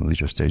re-examined in the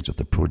later stage of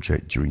the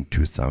project during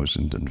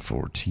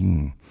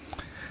 2014.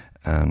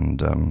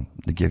 And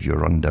they give you a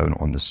rundown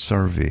on the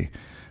survey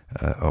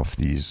of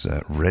these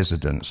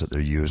residents that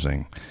they're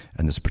using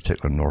in this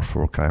particular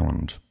Norfolk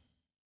Island.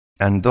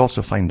 And they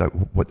also find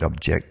out what they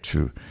object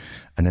to,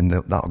 and then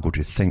that'll go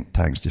to think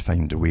tanks to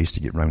find the ways to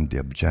get around the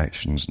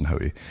objections and how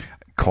to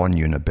con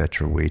you in a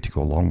better way to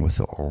go along with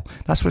it all.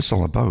 That's what it's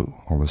all about,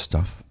 all this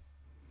stuff.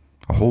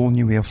 A whole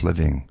new way of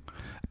living,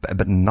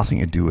 but nothing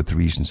to do with the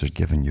reasons they're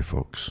giving you,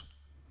 folks.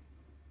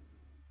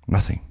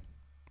 Nothing.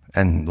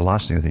 And the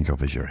last thing I think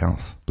of is your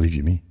health, believe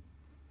you me.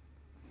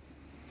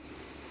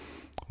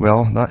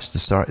 Well, that's the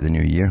start of the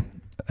new year.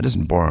 It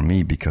doesn't bore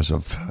me because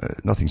of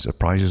nothing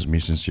surprises me,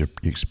 since you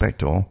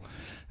expect it all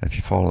if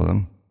you follow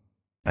them.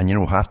 And you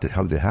know how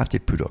they have to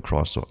put it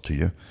across to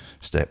you,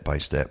 step by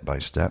step by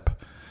step,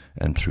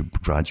 and through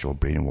gradual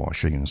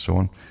brainwashing and so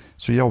on.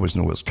 So you always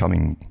know what's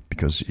coming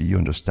because you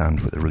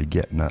understand what they're really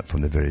getting at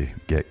from the very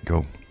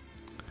get-go.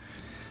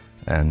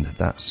 And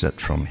that's it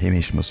from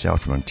Hamish,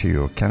 myself, from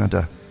Ontario,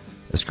 Canada.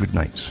 It's good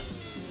night.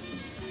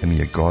 and may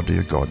your God or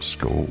your gods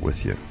go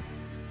with you.